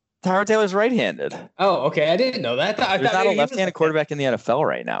 Tyrod Taylor's right-handed. Oh, okay. I didn't know that. There's not a left-handed quarterback in the NFL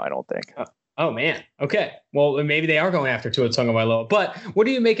right now, I don't think. Oh, man. Okay. Well, maybe they are going after Tua Tagovailoa. But what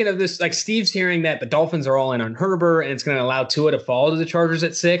are you making of this? Like, Steve's hearing that the Dolphins are all in on Herbert and it's going to allow Tua to fall to the Chargers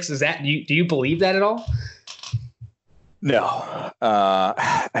at 6. Is that, do you believe that at all? No.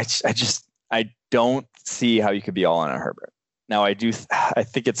 I don't see how you could be all in on Herbert. Now, I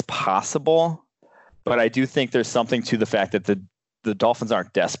think it's possible, but I do think there's something to the fact that the Dolphins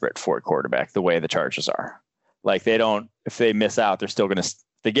aren't desperate for a quarterback the way the Chargers are. Like, if they miss out, they're still going to,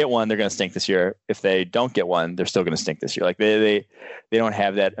 if they get one, they're going to stink this year. If they don't get one, they're still going to stink this year. Like, they don't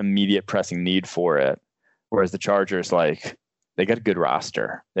have that immediate pressing need for it. Whereas the Chargers, like, they got a good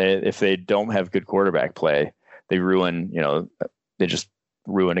roster. If they don't have good quarterback play, they just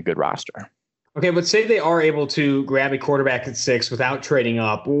ruin a good roster. Okay, but say they are able to grab a quarterback at 6 without trading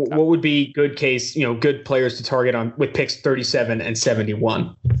up. What would be good players to target on with picks 37 and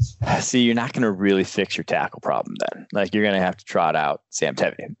 71? See, you're not going to really fix your tackle problem then. Like, you're going to have to trot out Sam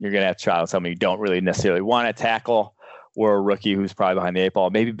Tevy. You're going to have to trot out someone you don't really necessarily want to tackle, or a rookie who's probably behind the 8 ball.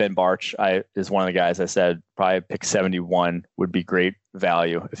 Maybe Ben Barch is one of the guys I said probably pick 71 would be great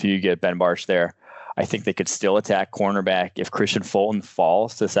value if you get Ben Barch there. I think they could still attack cornerback. If Christian Fulton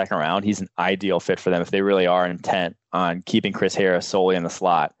falls to the second round, he's an ideal fit for them. If they really are intent on keeping Chris Harris solely in the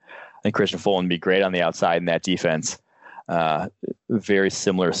slot, I think Christian Fulton would be great on the outside in that defense. Very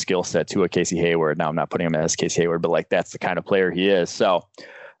similar skill set to a Casey Hayward. Now, I'm not putting him as Casey Hayward, but like, that's the kind of player he is. So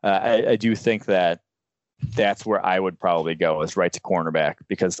I do think that that's where I would probably go, is right to cornerback,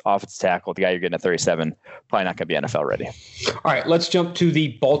 because offensive tackle, the guy you're getting at 37, probably not going to be NFL ready. All right, let's jump to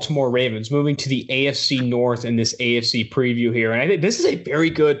the Baltimore Ravens, moving to the AFC North in this AFC preview here. And I think this is a very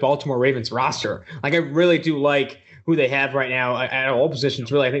good Baltimore Ravens roster. Like, I really do like who they have right now at all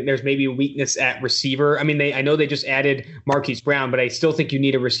positions. Really, I think there's maybe a weakness at receiver. I mean, I know they just added Marquise Brown, but I still think you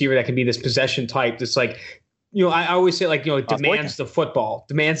need a receiver that can be this possession type, this like, I always say, like, demands the football,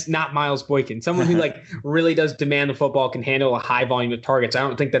 demands, not Miles Boykin, someone who like really does demand the football, can handle a high volume of targets. I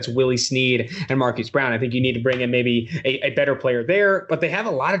don't think that's Willie Snead and Marquise Brown. I think you need to bring in maybe a better player there, but they have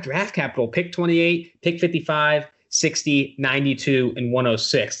a lot of draft capital. Pick 28, pick 55, 60, 92, and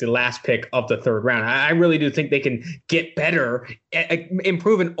 106, the last pick of the third round. I really do think they can get better,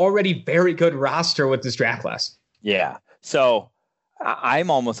 improve an already very good roster with this draft class. Yeah. So I'm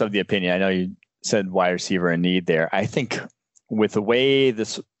almost of the opinion, I know you said wide receiver in need there. I think with the way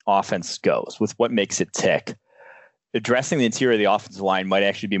this offense goes, with what makes it tick, addressing the interior of the offensive line might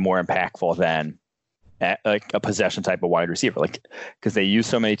actually be more impactful than like a possession type of wide receiver, like, because they use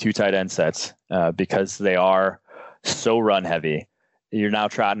so many two tight end sets, because they are so run heavy. You're now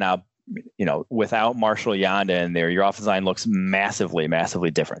trotting out, without Marshall Yanda in there, your offensive line looks massively,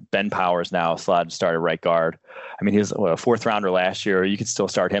 massively different. Ben Powers now slotted to start at right guard. I mean, he was a fourth rounder last year. You could still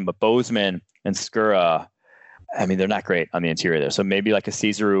start him, but Bozeman and Skura, I mean, they're not great on the interior there. So maybe like a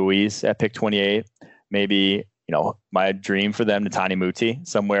Cesar Ruiz at pick 28, maybe, my dream for them, Netani Muti,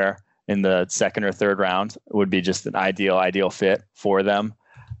 somewhere in the second or third round would be just an ideal fit for them.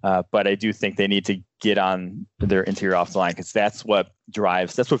 But I do think they need to get on their interior offensive line, because that's what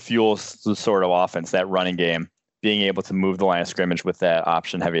fuels the sort of offense, that running game. Being able to move the line of scrimmage with that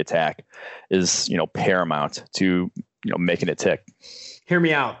option heavy attack is, paramount to, making it tick. Hear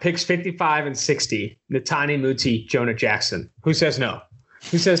me out. Picks 55 and 60. Netani Muti, Jonah Jackson. Who says no?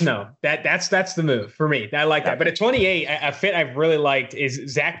 Who says no? That's the move for me. I like that. But at 28, a fit I've really liked is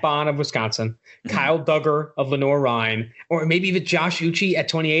Zach Bond of Wisconsin, Kyle Duggar of Lenoir-Rhyne, or maybe even Josh Uche at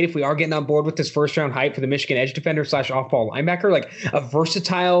 28 if we are getting on board with this first-round hype for the Michigan edge defender / off-ball linebacker, like a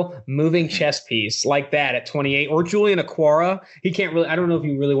versatile moving chess piece like that at 28. Or Julian Okwara. He can't really – I don't know if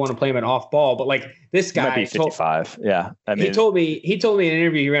you really want to play him at off-ball, but like this guy – might be 55, yeah. I mean, he told me in an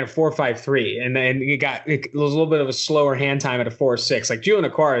interview he ran a 4.53, and then it was a little bit of a slower hand time at a 4.6. Like Julian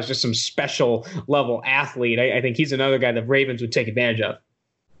Okwara is just some special level athlete. I think he's another guy the Ravens would take advantage of.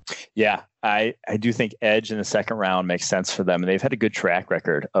 Yeah, I do think edge in the second round makes sense for them. And they've had a good track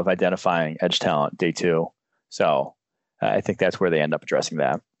record of identifying edge talent day two. So I think that's where they end up addressing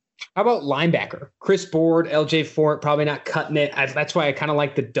that. How about linebacker? Chris Board, LJ Fort, probably not cutting it. That's why I kind of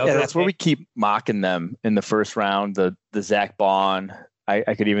like the Duggar. Yeah, that's where we keep mocking them in the first round. The Zach Bond.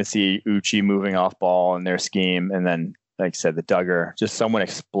 I could even see Uche moving off ball in their scheme. And then, like I said, the Duggar, just someone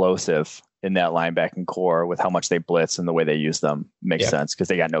explosive in that linebacking core with how much they blitz and the way they use them makes sense, because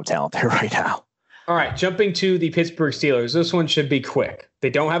they got no talent there right now. All right, jumping to the Pittsburgh Steelers. This one should be quick. They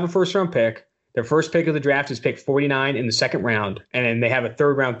don't have a first-round pick. Their first pick of the draft is pick 49 in the second round, and then they have a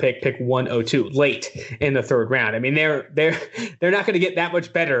third-round pick 102, late in the third round. I mean, they're not going to get that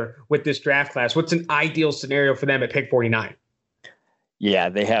much better with this draft class. What's an ideal scenario for them at pick 49? Yeah,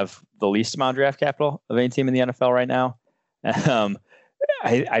 they have the least amount of draft capital of any team in the NFL right now.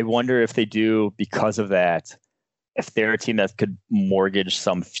 I wonder if they do, because of that, if they're a team that could mortgage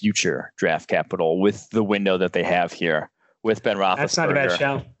some future draft capital with the window that they have here with Ben Roethlisberger. That's not a bad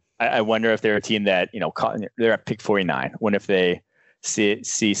shout. I wonder if they're a team that, they're at pick 49. When if they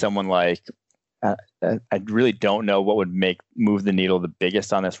see someone like, I really don't know what would move the needle the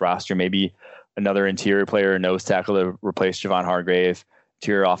biggest on this roster. Maybe another interior player, nose tackle to replace Javon Hargrave,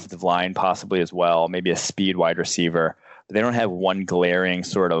 interior offensive line possibly as well, maybe a speed wide receiver. But they don't have one glaring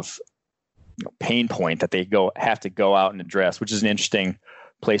sort of pain point that they have to go out and address, which is an interesting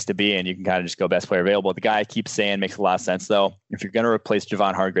place to be in. You can kind of just go best player available. The guy I keep saying makes a lot of sense, though. If you're going to replace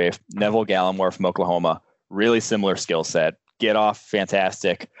Javon Hargrave, Neville Gallimore from Oklahoma, really similar skill set, get off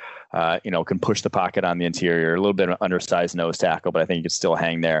fantastic, can push the pocket on the interior, a little bit of an undersized nose tackle, but I think you could still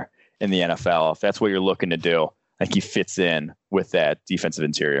hang there in the NFL. If that's what you're looking to do, I think he fits in with that defensive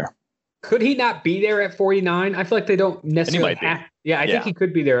interior. Could he not be there at 49? I feel like they don't necessarily have. Yeah, I think he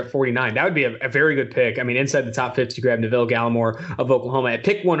could be there at 49. That would be a very good pick. I mean, inside the top 50 to grab Neville Gallimore of Oklahoma. At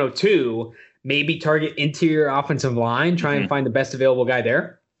pick 102, maybe target interior offensive line, try and find the best available guy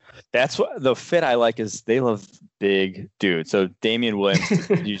there. That's what the fit I like is they love big dudes. So Damian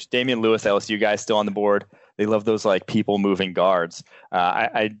Williams, Damian Lewis, LSU guys still on the board. They love those like people moving guards.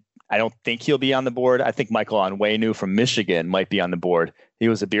 I don't think he'll be on the board. I think Michael Onwenu from Michigan might be on the board. He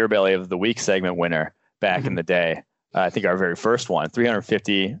was a Beer Belly of the Week segment winner back in the day. I think our very first one,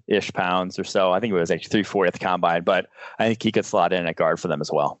 350-ish pounds or so. I think it was actually 340 at the combine, but I think he could slot in at guard for them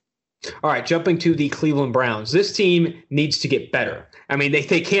as well. All right, jumping to the Cleveland Browns. This team needs to get better. I mean,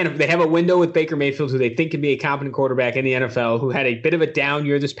 they have a window with Baker Mayfield, who they think can be a competent quarterback in the NFL, who had a bit of a down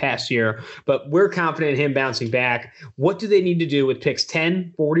year this past year, but we're confident in him bouncing back. What do they need to do with picks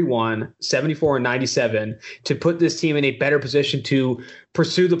 10, 41, 74, and 97 to put this team in a better position to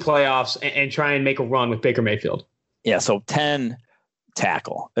pursue the playoffs and try and make a run with Baker Mayfield? Yeah, so 10,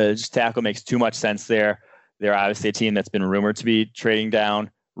 tackle. Just tackle makes too much sense there. They're obviously a team that's been rumored to be trading down,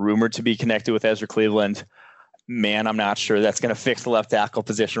 rumored to be connected with Ezra Cleveland. Man, I'm not sure that's going to fix the left tackle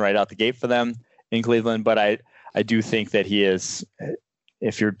position right out the gate for them in Cleveland, but I do think that he is,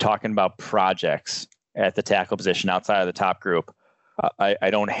 if you're talking about projects at the tackle position outside of the top group,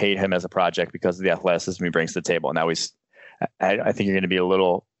 I don't hate him as a project because of the athleticism he brings to the table. Now I think you're going to be a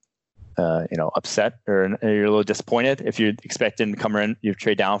little upset, or you're a little disappointed if you expect him to come in, you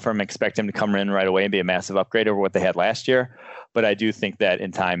trade down from him, expect him to come in right away and be a massive upgrade over what they had last year. But I do think that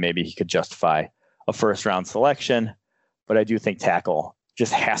in time, maybe he could justify a first round selection. But I do think tackle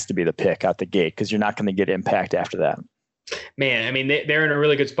just has to be the pick out the gate because you're not going to get impact after that. Man, I mean, they're in a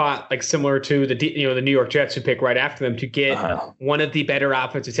really good spot, like similar to the New York Jets who pick right after them to get one of the better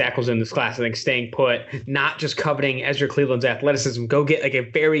offensive tackles in this class. I think staying put, not just coveting Ezra Cleveland's athleticism, go get like a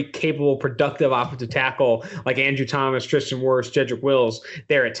very capable, productive offensive tackle like Andrew Thomas, Tristan Wirfs, Jedrick Wills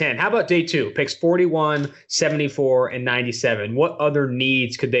there at 10. How about day 2? Picks 41, 74, and 97. What other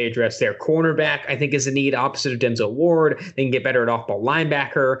needs could they address there? Cornerback, I think, is a need opposite of Denzel Ward. They can get better at off-ball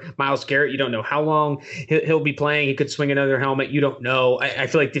linebacker. Myles Garrett, you don't know how long he'll be playing. He could swing another helmet. You don't know. I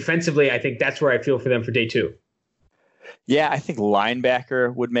feel like defensively, I think that's where I feel for them for day 2. Yeah, I think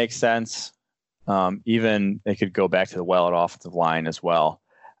linebacker would make sense. Even they could go back to the well at offensive line as well.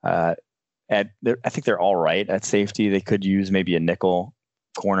 I think they're all right at safety. They could use maybe a nickel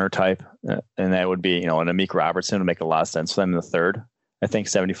corner type, and that would be, an Amik Robertson would make a lot of sense for them in the third. I think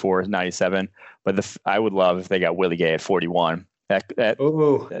 74, 97. But I would love if they got Willie Gay at 41.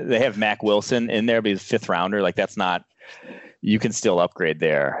 They have Mack Wilson in there, but he's a 5th rounder. Like that's not. You can still upgrade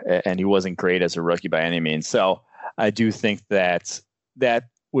there, and he wasn't great as a rookie by any means. So I do think that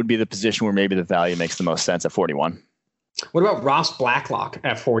would be the position where maybe the value makes the most sense at 41. What about Ross Blacklock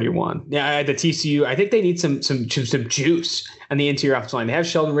at 41? Yeah, at the TCU, I think they need some juice on the interior offensive line. They have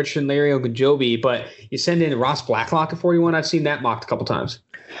Sheldon Richardson, Larry Ogunjobi, but you send in Ross Blacklock at 41. I've seen that mocked a couple times.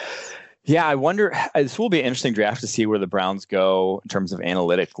 Yeah, I wonder, this will be an interesting draft to see where the Browns go in terms of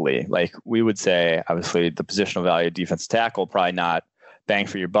analytically. Like we would say, obviously, the positional value of defensive tackle, probably not bang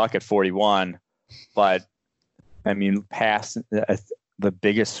for your buck at 41. But, I mean, past the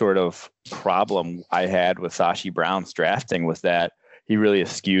biggest sort of problem I had with Sashi Brown's drafting was that he really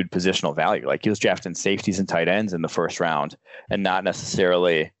skewed positional value. Like he was drafting safeties and tight ends in the first round and not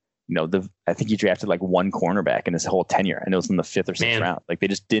necessarily... I think he drafted like one cornerback in his whole tenure, and it was in the 5th or 6th round. Like they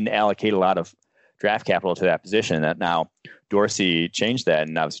just didn't allocate a lot of draft capital to that position. That now Dorsey changed that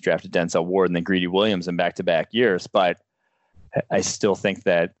and obviously drafted Denzel Ward and then Greedy Williams in back-to-back years. But I still think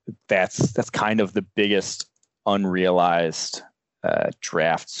that that's kind of the biggest unrealized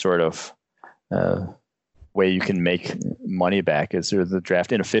draft sort of way you can make money back is the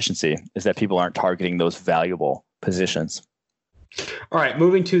draft inefficiency is that people aren't targeting those valuable positions. All right,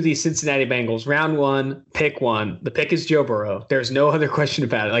 moving to the Cincinnati Bengals. Round 1, pick 1. The pick is Joe Burrow. There's no other question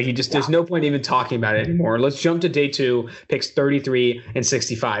about it. Like there's no point even talking about it anymore. Let's jump to day 2, picks 33 and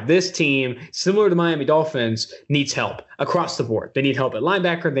 65. This team, similar to Miami Dolphins, needs help across the board. They need help at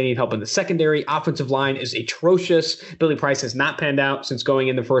linebacker. They need help in the secondary. Offensive line is atrocious. Billy Price has not panned out since going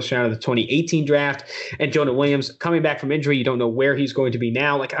in the first round of the 2018 draft. And Jonah Williams coming back from injury. You don't know where he's going to be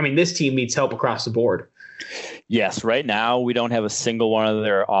now. This team needs help across the board. Yes, right now we don't have a single one of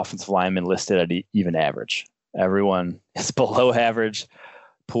their offensive linemen listed at even average. Everyone is below average,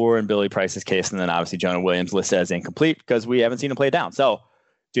 poor in Billy Price's case, and then obviously Jonah Williams listed as incomplete because we haven't seen him play down. So,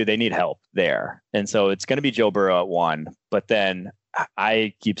 dude, they need help there. And so it's going to be Joe Burrow at 1. But then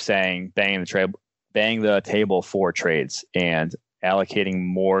I keep saying bang the table for trades and allocating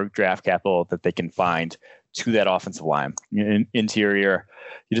more draft capital that they can find to that offensive line. Interior,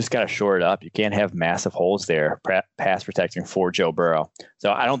 you just got to shore it up. You can't have massive holes there, pass protecting for Joe Burrow.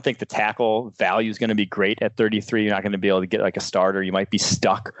 So I don't think the tackle value is going to be great at 33. You're not going to be able to get like a starter. You might be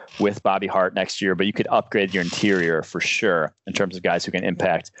stuck with Bobby Hart next year, but you could upgrade your interior for sure in terms of guys who can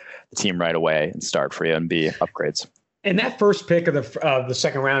impact the team right away and start for you and be upgrades. And that first pick of the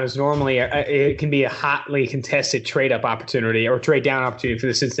second round is normally it can be a hotly contested trade up opportunity or trade down opportunity for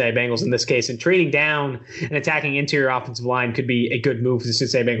the Cincinnati Bengals in this case. And trading down and attacking interior offensive line could be a good move for the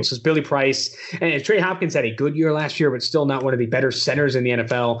Cincinnati Bengals. Because Billy Price and Trey Hopkins had a good year last year, but still not one of the better centers in the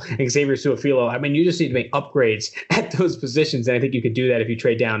NFL. And Xavier Su'a-Filo. I mean, you just need to make upgrades at those positions, and I think you could do that if you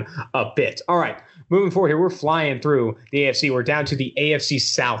trade down a bit. All right. Moving forward here, we're flying through the AFC. We're down to the AFC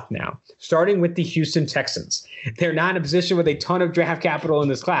South now, starting with the Houston Texans. They're not in a position with a ton of draft capital in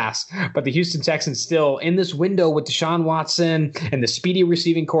this class, but the Houston Texans still in this window with Deshaun Watson and the speedy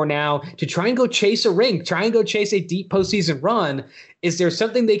receiving core now to try and go chase a ring, try and go chase a deep postseason run. Is there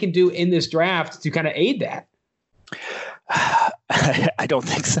something they can do in this draft to kind of aid that? I don't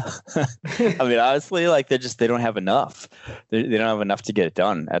think so. I mean, honestly, like they don't have enough. They don't have enough to get it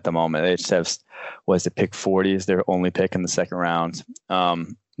done at the moment. They just have, pick 40 is their only pick in the second round.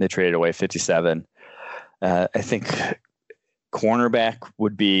 They traded away 57. I think cornerback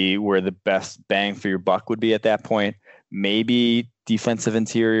would be where the best bang for your buck would be at that point. Maybe defensive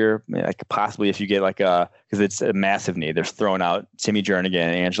interior, like possibly if you get because it's a massive need. They're throwing out Timmy Jernigan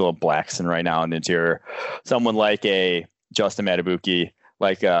and Angelo Blackson right now in the interior. Someone like a Justin Matabuki,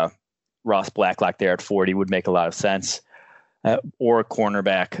 like Ross Blacklock there at 40 would make a lot of sense. Or a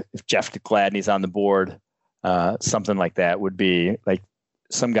cornerback, if Jeff Gladney's on the board, something like that would be like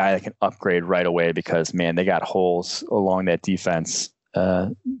some guy that can upgrade right away because, man, they got holes along that defense.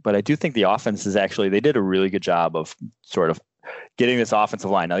 But I do think the offense is they did a really good job of sort of getting this offensive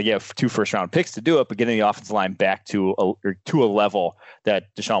line. Now, they have 2 first-round picks to do it, but getting the offensive line back to a level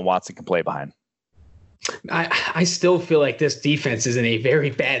that Deshaun Watson can play behind. I still feel like this defense is in a very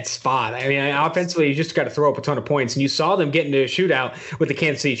bad spot. I mean, offensively, you just got to throw up a ton of points. And you saw them get into a shootout with the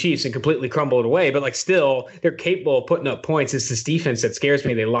Kansas City Chiefs and completely crumble it away. But still, they're capable of putting up points. It's this defense that scares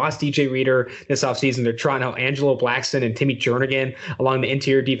me. They lost DJ Reader this offseason. They're trotting out Angelo Blackson and Timmy Jernigan along the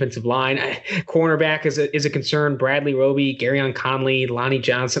interior defensive line. Cornerback is a concern. Bradley Roby, Garyon Conley, Lonnie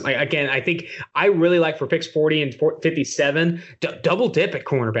Johnson. Again, I think I really like for picks 40 and 57, double dip at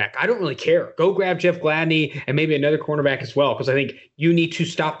cornerback. I don't really care. Go grab Jeff Gladney and maybe another cornerback as well, because I think you need to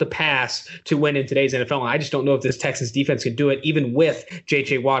stop the pass to win in today's NFL. And I just don't know if this Texans defense can do it, even with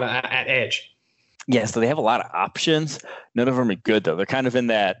J.J. Watt at edge. Yeah, so they have a lot of options. None of them are good, though. They're kind of in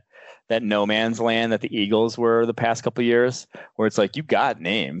that no man's land that the Eagles were the past couple of years, where it's like you got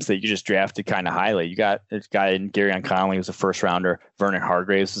names that you just drafted kind of highly. You got this guy in Garyon Conley who's a first rounder. Vernon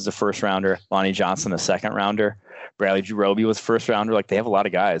Hargreaves was a first rounder. Lonnie Johnson, a second rounder. Bradley Roby was first rounder. Like they have a lot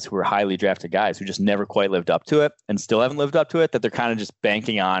of guys who are highly drafted guys who just never quite lived up to it and still haven't lived up to it, that they're kind of just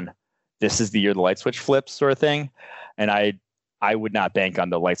banking on this is the year the light switch flips sort of thing. And I would not bank on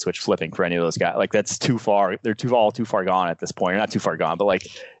the light switch flipping for any of those guys. Like that's too far. They're all too far gone at this point. Or not too far gone, but like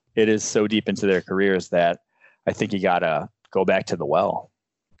it is so deep into their careers that I think you got to go back to the well.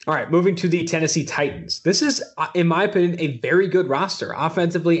 All right, moving to the Tennessee Titans. This is, in my opinion, a very good roster,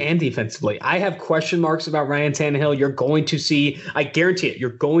 offensively and defensively. I have question marks about Ryan Tannehill. You're going to see, I guarantee it, you're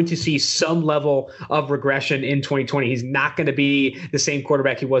going to see some level of regression in 2020. He's not going to be the same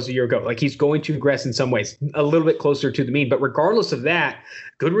quarterback he was a year ago. Like he's going to regress in some ways, a little bit closer to the mean. But regardless of that,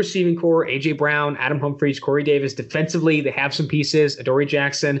 good receiving core, A.J. Brown, Adam Humphries, Corey Davis. Defensively, they have some pieces. Adoree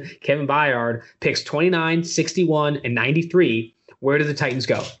Jackson, Kevin Byard, picks 29, 61, and 93. Where do the Titans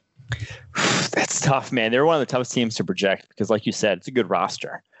go? That's tough, man. They're one of the toughest teams to project because, like you said, it's a good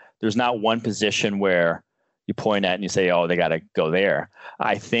roster. There's not one position where you point at and you say, oh, they got to go there.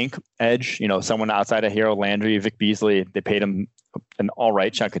 I think edge, someone outside of Harold Landry, Vic Beasley, they paid him an all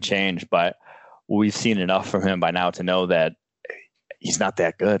right chunk of change, but we've seen enough from him by now to know that he's not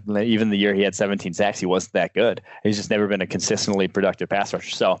that good. Even the year he had 17 sacks, he wasn't that good. He's just never been a consistently productive pass rusher.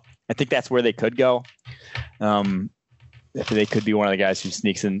 So I think that's where they could go. They could be one of the guys who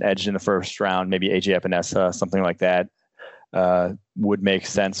sneaks in edge in the first round, maybe AJ Epinesa, something like that would make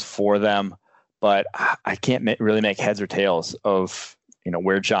sense for them. But I can't really make heads or tails of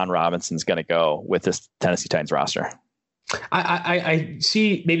where John Robinson's going to go with this Tennessee Titans roster. I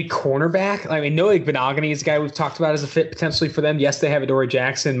see maybe cornerback. I mean, Noah Igbinoghene is a guy we've talked about as a fit potentially for them. Yes, they have Adoree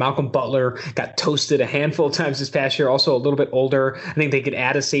Jackson. Malcolm Butler got toasted a handful of times this past year, also a little bit older. I think they could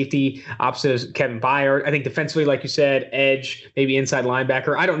add a safety opposite Kevin Byard. I think defensively, like you said, edge, maybe inside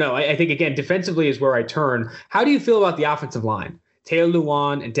linebacker. I don't know. I think, again, defensively is where I turn. How do you feel about the offensive line? Taylor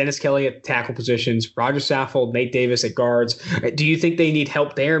Lewan and Dennis Kelly at tackle positions, Roger Saffold, Nate Davis at guards. Do you think they need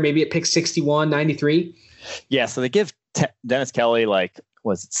help there? Maybe at pick 61, 93? Yeah, so they give Dennis Kelly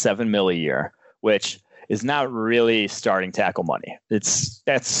 $7 million a year, which is not really starting tackle money. That's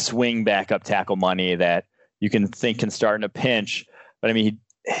swing backup tackle money that you can think can start in a pinch. But I mean,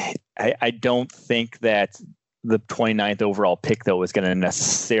 I don't think that the 29th overall pick, though, is going to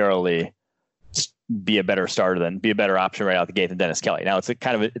necessarily be a better option right out the gate than Dennis Kelly. Now, it's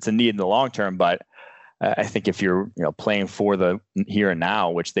a need in the long term, but I think if you're playing for the here and now,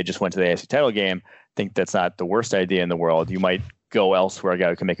 which they just went to the AFC title game, I think that's not the worst idea in the world. You might go elsewhere, a guy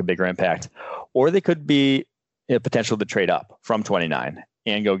who can make a bigger impact, or they could be a potential to trade up from 29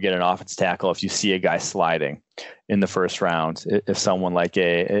 and go get an offensive tackle if you see a guy sliding in the first round. If someone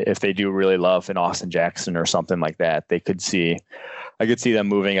if they do really love an Austin Jackson or something like that, I could see them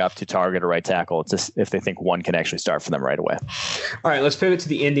moving up to target a right tackle just if they think one can actually start for them right away. All right, let's pivot to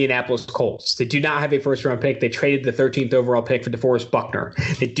the Indianapolis Colts. They do not have a first-round pick. They traded the 13th overall pick for DeForest Buckner.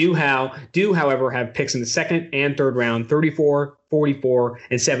 They do, however, have picks in the second and third round, 34, 44,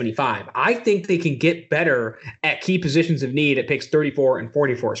 and 75. I think they can get better at key positions of need at picks 34 and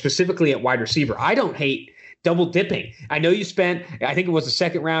 44, specifically at wide receiver. I don't hate double dipping. I know you spent, I think it was a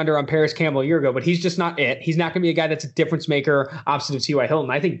second rounder on Paris Campbell a year ago, but he's just not it. He's not going to be a guy that's a difference maker opposite of T.Y.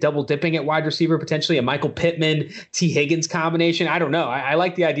 Hilton. I think double dipping at wide receiver, potentially a Michael Pittman, T. Higgins combination. I don't know. I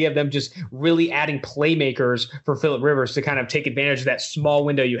like the idea of them just really adding playmakers for Phillip Rivers to kind of take advantage of that small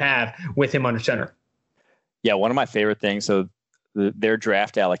window you have with him under center. Yeah, one of my favorite things. So their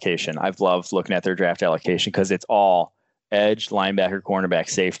draft allocation, I've loved looking at their draft allocation because it's all edge, linebacker, cornerback,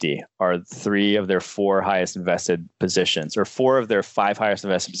 safety are 3 of their 4 highest invested positions, or 4 of their 5 highest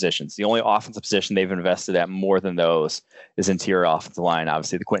invested positions. The only offensive position they've invested at more than those is interior offensive line,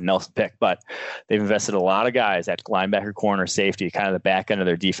 obviously the Quentin Nelson pick, but they've invested a lot of guys at linebacker, corner, safety, kind of the back end of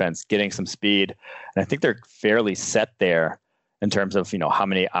their defense, getting some speed. And I think they're fairly set there in terms of, how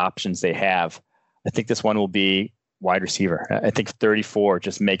many options they have. I think this one will be wide receiver. I think 34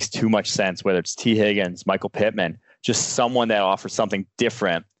 just makes too much sense, whether it's T. Higgins, Michael Pittman, just someone that offers something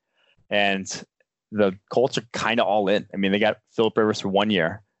different. And the Colts are kind of all in. I mean, they got Phillip Rivers for 1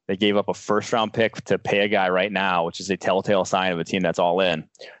 year. They gave up a first-round pick to pay a guy right now, which is a telltale sign of a team that's all in.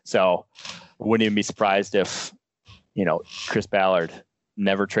 So I wouldn't even be surprised if, Chris Ballard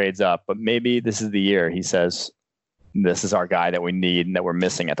never trades up. But maybe this is the year he says, this is our guy that we need and that we're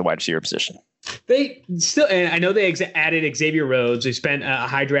missing at the wide receiver position. They still, and I know they added Xavier Rhodes. They spent a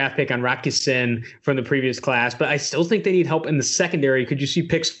high draft pick on Rock Ya-Sin from the previous class, but I still think they need help in the secondary. Could you see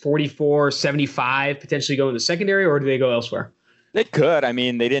picks 44, 75 potentially go in the secondary, or do they go elsewhere? They could. I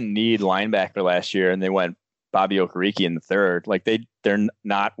mean, they didn't need linebacker last year, and they went Bobby Okereke in the third. Like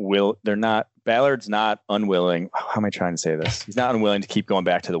Ballard's not unwilling. How am I trying to say this? He's not unwilling to keep going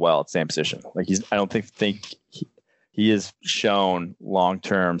back to the well at the same position. Like I don't think he has shown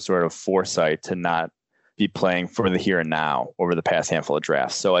long-term sort of foresight to not be playing for the here and now over the past handful of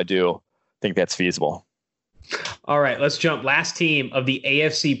drafts. So I do think that's feasible. All right, let's jump. Last team of the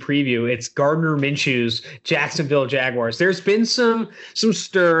AFC preview. It's Gardner Minshew's Jacksonville Jaguars. There's been some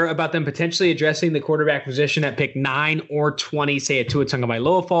stir about them potentially addressing the quarterback position at pick 9 or 20, say at Tua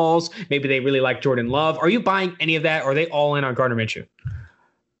Tagovailoa falls. Maybe they really like Jordan Love. Are you buying any of that, or are they all in on Gardner Minshew?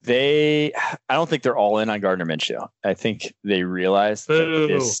 I don't think they're all in on Gardner Minshew. I think they realize that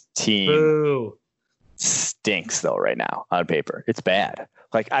this team stinks though right now on paper. It's bad.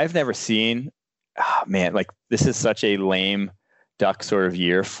 Like I've never seen, this is such a lame duck sort of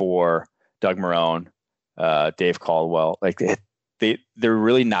year for Doug Marrone, Dave Caldwell. Like they're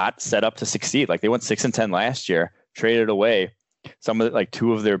really not set up to succeed. Like they went 6-10 last year, traded away some of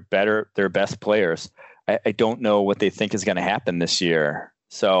two of their best players. I don't know what they think is going to happen this year.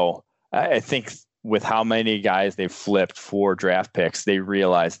 So I think with how many guys they've flipped for draft picks, they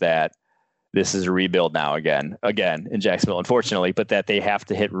realize that this is a rebuild now again in Jacksonville, unfortunately, but that they have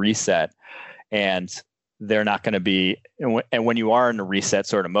to hit reset, and they're not going to be. And when you are in a reset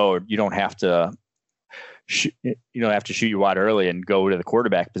sort of mode, you don't have to shoot your wad early and go to the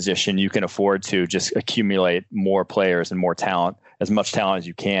quarterback position. You can afford to just accumulate more players and more talent, as much talent as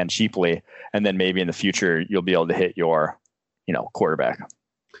you can cheaply, and then maybe in the future you'll be able to hit your quarterback.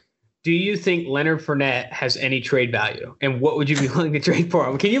 Do you think Leonard Fournette has any trade value? And what would you be willing to trade for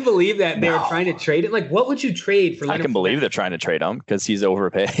him? Can you believe that they're trying to trade it? Like, what would you trade for Leonard Fournette? I can believe they're trying to trade him because he's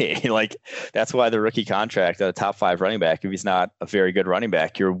overpaid. That's why the rookie contract, a top 5 running back, if he's not a very good running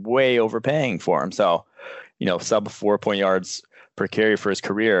back, you're way overpaying for him. So, sub 4 point yards per carry for his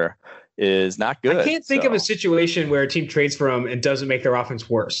career is not good. I can't think of a situation where a team trades for him and doesn't make their offense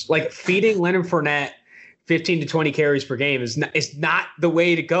worse. Like feeding Leonard Fournette 15 to 20 carries per game is not the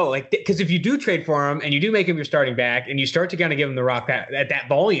way to go. Like, because if you do trade for him and you do make him your starting back and you start to kind of give him the rock at that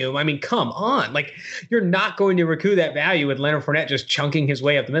volume, I mean, come on. Like, you're not going to recoup that value with Leonard Fournette just chunking his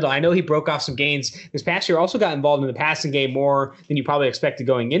way up the middle. I know he broke off some gains this past year, also got involved in the passing game more than you probably expected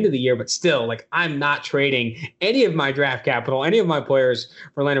going into the year, but still, like, I'm not trading any of my draft capital, any of my players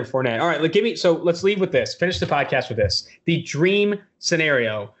for Leonard Fournette. All right, so let's leave with this. Finish the podcast with this. The dream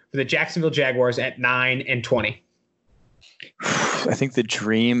scenario for the Jacksonville Jaguars at 9-20. I think the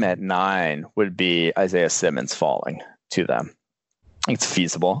dream at 9 would be Isaiah Simmons falling to them. I think it's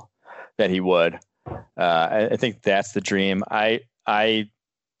feasible that he would. I think that's the dream. I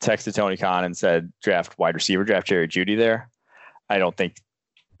texted Tony Khan and said, draft wide receiver, draft Jerry Jeudy there. I don't think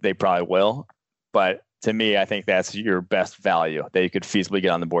they probably will, but to me, I think that's your best value that you could feasibly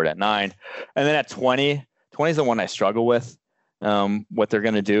get on the board at 9. And then at 20 is the one I struggle with. What they're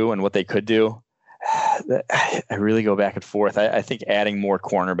going to do and what they could do. I really go back and forth. I think adding more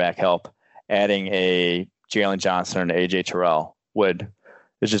cornerback help, adding a Jalen Johnson and AJ Terrell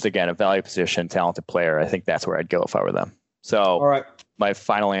is just, again, a value position, talented player. I think that's where I'd go if I were them. So all right. My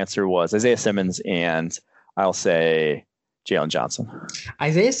final answer was Isaiah Simmons, and I'll say Jalen Johnson.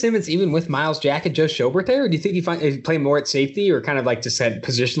 Isaiah Simmons, even with Myles Jack and Joe Schobert there? Or do you think he play more at safety or kind of like just that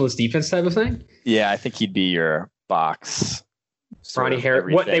positionless defense type of thing? Yeah, I think he'd be your box. Ronnie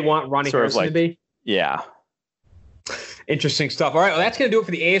Harrison, what they want Ronnie Harrison to be? Yeah. Interesting stuff. All right, well, that's going to do it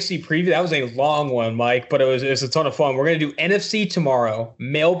for the AFC preview. That was a long one, Mike, but it was a ton of fun. We're going to do NFC tomorrow,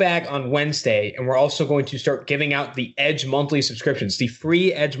 mailbag on Wednesday, and we're also going to start giving out the Edge monthly subscriptions, the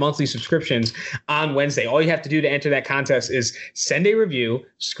free Edge monthly subscriptions on Wednesday. All you have to do to enter that contest is send a review,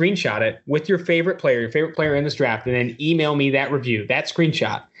 screenshot it with your favorite player in this draft, and then email me that review, that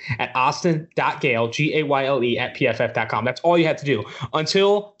screenshot, at austin.gale, Gayle, at pff.com. That's all you have to do.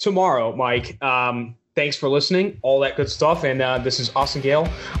 Until tomorrow, Mike, thanks for listening, all that good stuff. And this is Austin Gayle,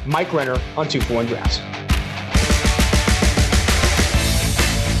 Mike Renner on 2-for-1 Drafts.